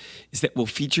Podcast is that we'll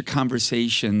feature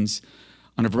conversations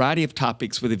on a variety of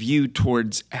topics with a view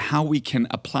towards how we can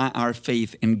apply our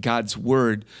faith and God's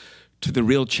word to the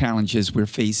real challenges we're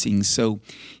facing. So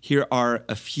here are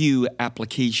a few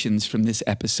applications from this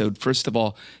episode. First of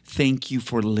all, thank you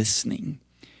for listening.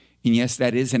 And yes,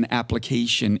 that is an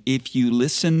application. If you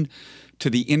listen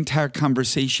to the entire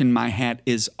conversation, my hat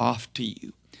is off to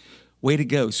you. Way to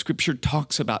go. Scripture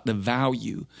talks about the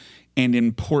value and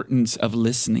importance of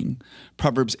listening.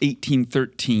 Proverbs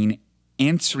 18:13,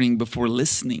 answering before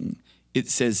listening, it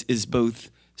says, is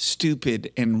both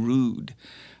stupid and rude.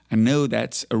 I know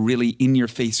that's a really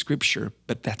in-your-face scripture,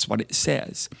 but that's what it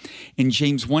says. And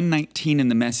James 1:19 in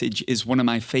the Message is one of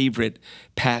my favorite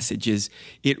passages.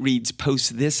 It reads,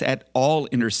 post this at all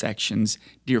intersections,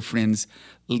 dear friends,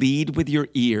 lead with your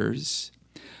ears,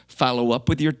 follow up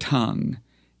with your tongue,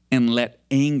 and let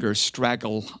anger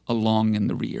straggle along in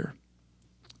the rear.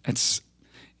 That's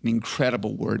an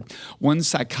incredible word. One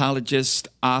psychologist,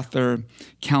 author,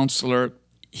 counselor,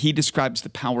 he describes the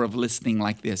power of listening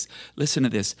like this. Listen to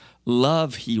this.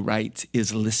 Love, he writes,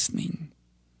 is listening.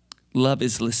 Love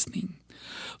is listening.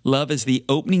 Love is the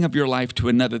opening of your life to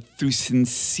another through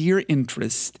sincere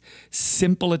interest,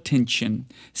 simple attention,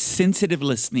 sensitive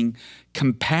listening,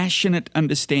 compassionate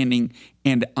understanding,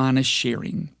 and honest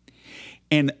sharing.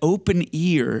 An open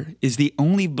ear is the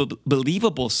only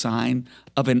believable sign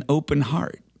of an open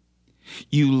heart.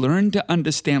 You learn to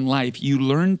understand life. You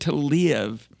learn to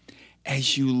live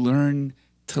as you learn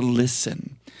to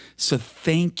listen. So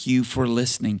thank you for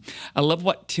listening. I love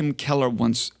what Tim Keller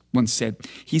once said.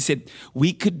 He said,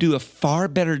 we could do a far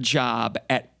better job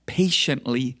at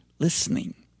patiently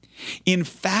listening. In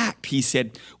fact, he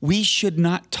said, we should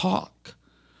not talk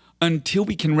until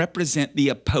we can represent the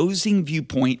opposing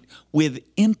viewpoint with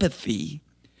empathy,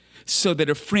 so that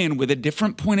a friend with a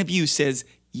different point of view says,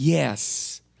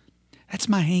 yes, that's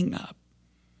my hang up.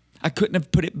 I couldn't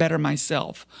have put it better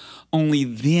myself. Only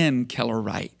then, Keller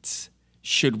writes,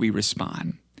 should we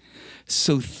respond.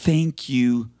 So thank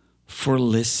you for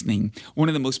listening. One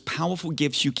of the most powerful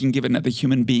gifts you can give another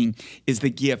human being is the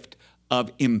gift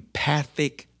of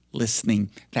empathic listening.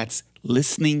 That's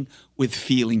listening with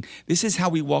feeling. This is how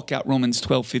we walk out Romans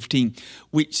 12:15,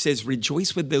 which says,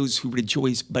 rejoice with those who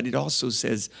rejoice, but it also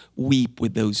says, weep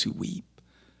with those who weep.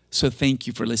 So thank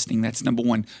you for listening. That's number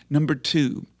one. Number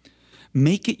two,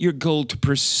 make it your goal to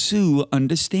pursue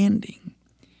understanding.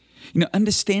 You know,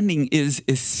 understanding is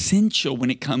essential when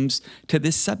it comes to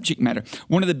this subject matter.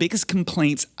 One of the biggest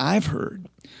complaints I've heard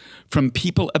from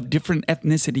people of different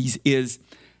ethnicities is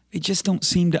they just don't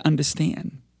seem to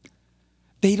understand.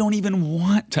 They don't even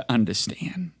want to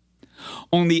understand.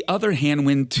 On the other hand,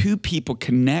 when two people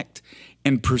connect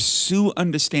and pursue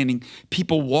understanding,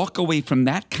 people walk away from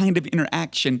that kind of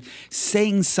interaction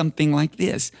saying something like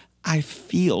this, I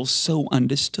feel so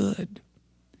understood.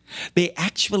 They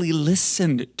actually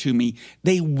listened to me.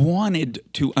 They wanted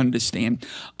to understand.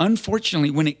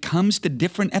 Unfortunately, when it comes to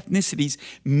different ethnicities,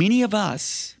 many of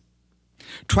us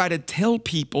try to tell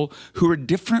people who are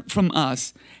different from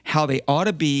us how they ought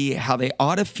to be, how they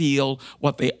ought to feel,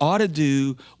 what they ought to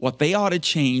do, what they ought to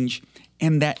change,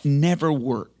 and that never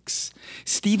works.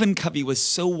 Stephen Covey was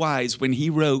so wise when he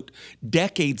wrote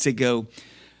decades ago,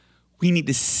 we need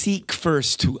to seek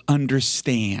first to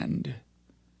understand,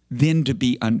 then to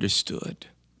be understood.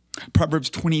 Proverbs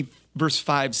 20 verse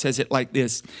 5 says it like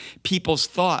this, people's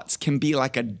thoughts can be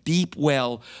like a deep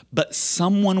well, but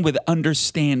someone with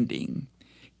understanding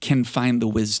can find the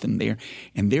wisdom there.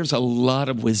 And there's a lot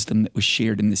of wisdom that was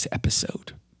shared in this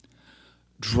episode.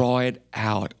 Draw it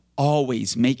out.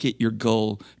 Always make it your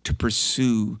goal to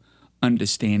pursue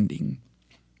understanding.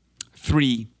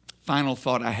 3, final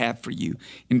thought I have for you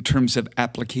in terms of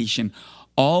application.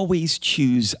 Always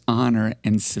choose honor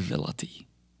and civility.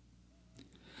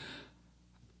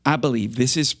 I believe,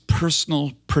 this is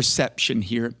personal perception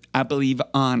here, I believe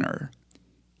honor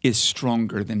is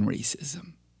stronger than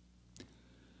racism.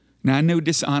 Now, I know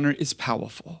dishonor is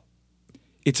powerful.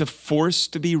 It's a force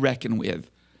to be reckoned with.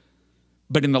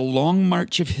 But in the long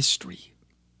march of history,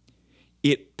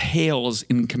 it pales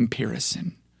in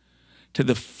comparison to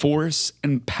the force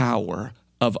and power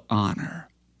of honor.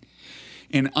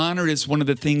 And honor is one of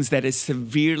the things that is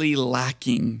severely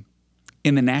lacking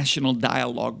in the national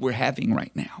dialogue we're having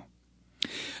right now.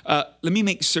 Let me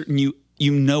make certain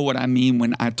you know what I mean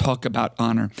when I talk about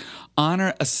honor.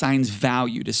 Honor assigns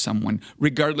value to someone,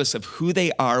 regardless of who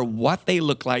they are, what they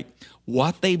look like,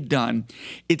 what they've done.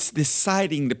 It's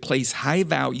deciding to place high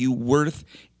value, worth,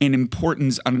 and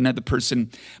importance on another person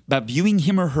by viewing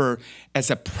him or her as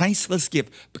a priceless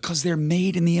gift because they're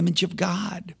made in the image of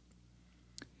God.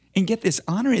 And get this,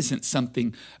 honor isn't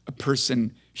something a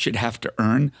person should have to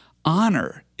earn.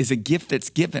 Honor is a gift that's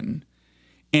given,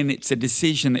 and it's a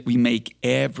decision that we make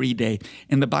every day.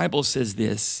 And the Bible says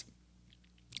this,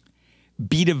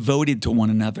 be devoted to one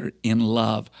another in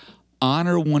love.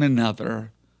 Honor one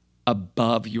another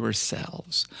above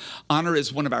yourselves. Honor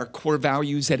is one of our core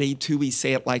values at A2. We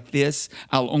say it like this.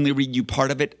 I'll only read you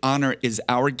part of it. Honor is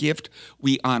our gift.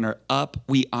 We honor up.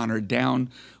 We honor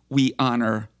down. We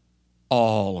honor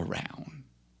all around.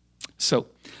 So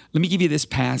let me give you this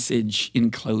passage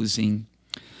in closing.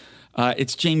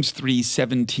 It's James 3,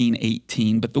 17,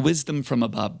 18. But the wisdom from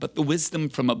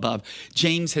above.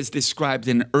 James has described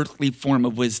an earthly form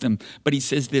of wisdom, but he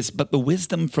says this, but the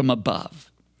wisdom from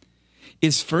above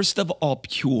is first of all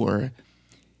pure.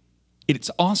 It's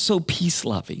also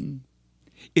peace-loving.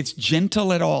 It's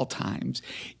gentle at all times.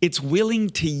 It's willing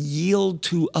to yield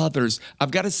to others. I've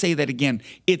got to say that again.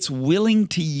 It's willing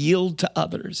to yield to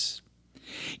others.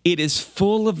 It is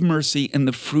full of mercy and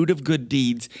the fruit of good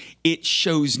deeds. It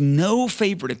shows no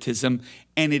favoritism,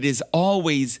 and it is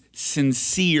always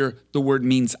sincere. The word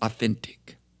means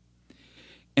authentic.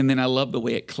 And then I love the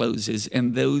way it closes.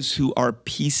 And those who are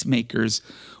peacemakers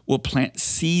will plant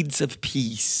seeds of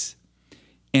peace,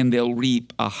 and they'll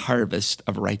reap a harvest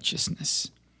of righteousness.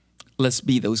 Let's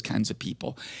be those kinds of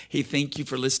people. Hey, thank you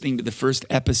for listening to the first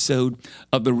episode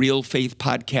of the Real Faith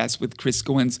Podcast with CHRIS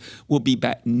Goins. We'll be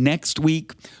back next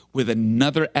week with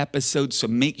another episode, so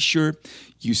make sure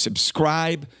you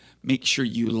subscribe, make sure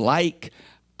you like.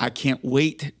 I can't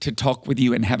wait to talk with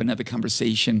you and have another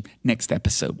conversation next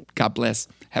episode. God bless.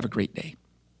 Have a great day.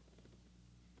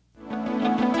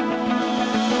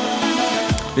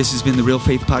 This has been the Real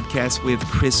Faith Podcast with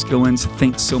CHRIS Goins.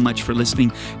 Thanks so much for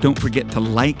listening. Don't forget to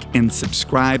like and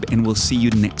subscribe, and we'll see you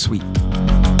next week.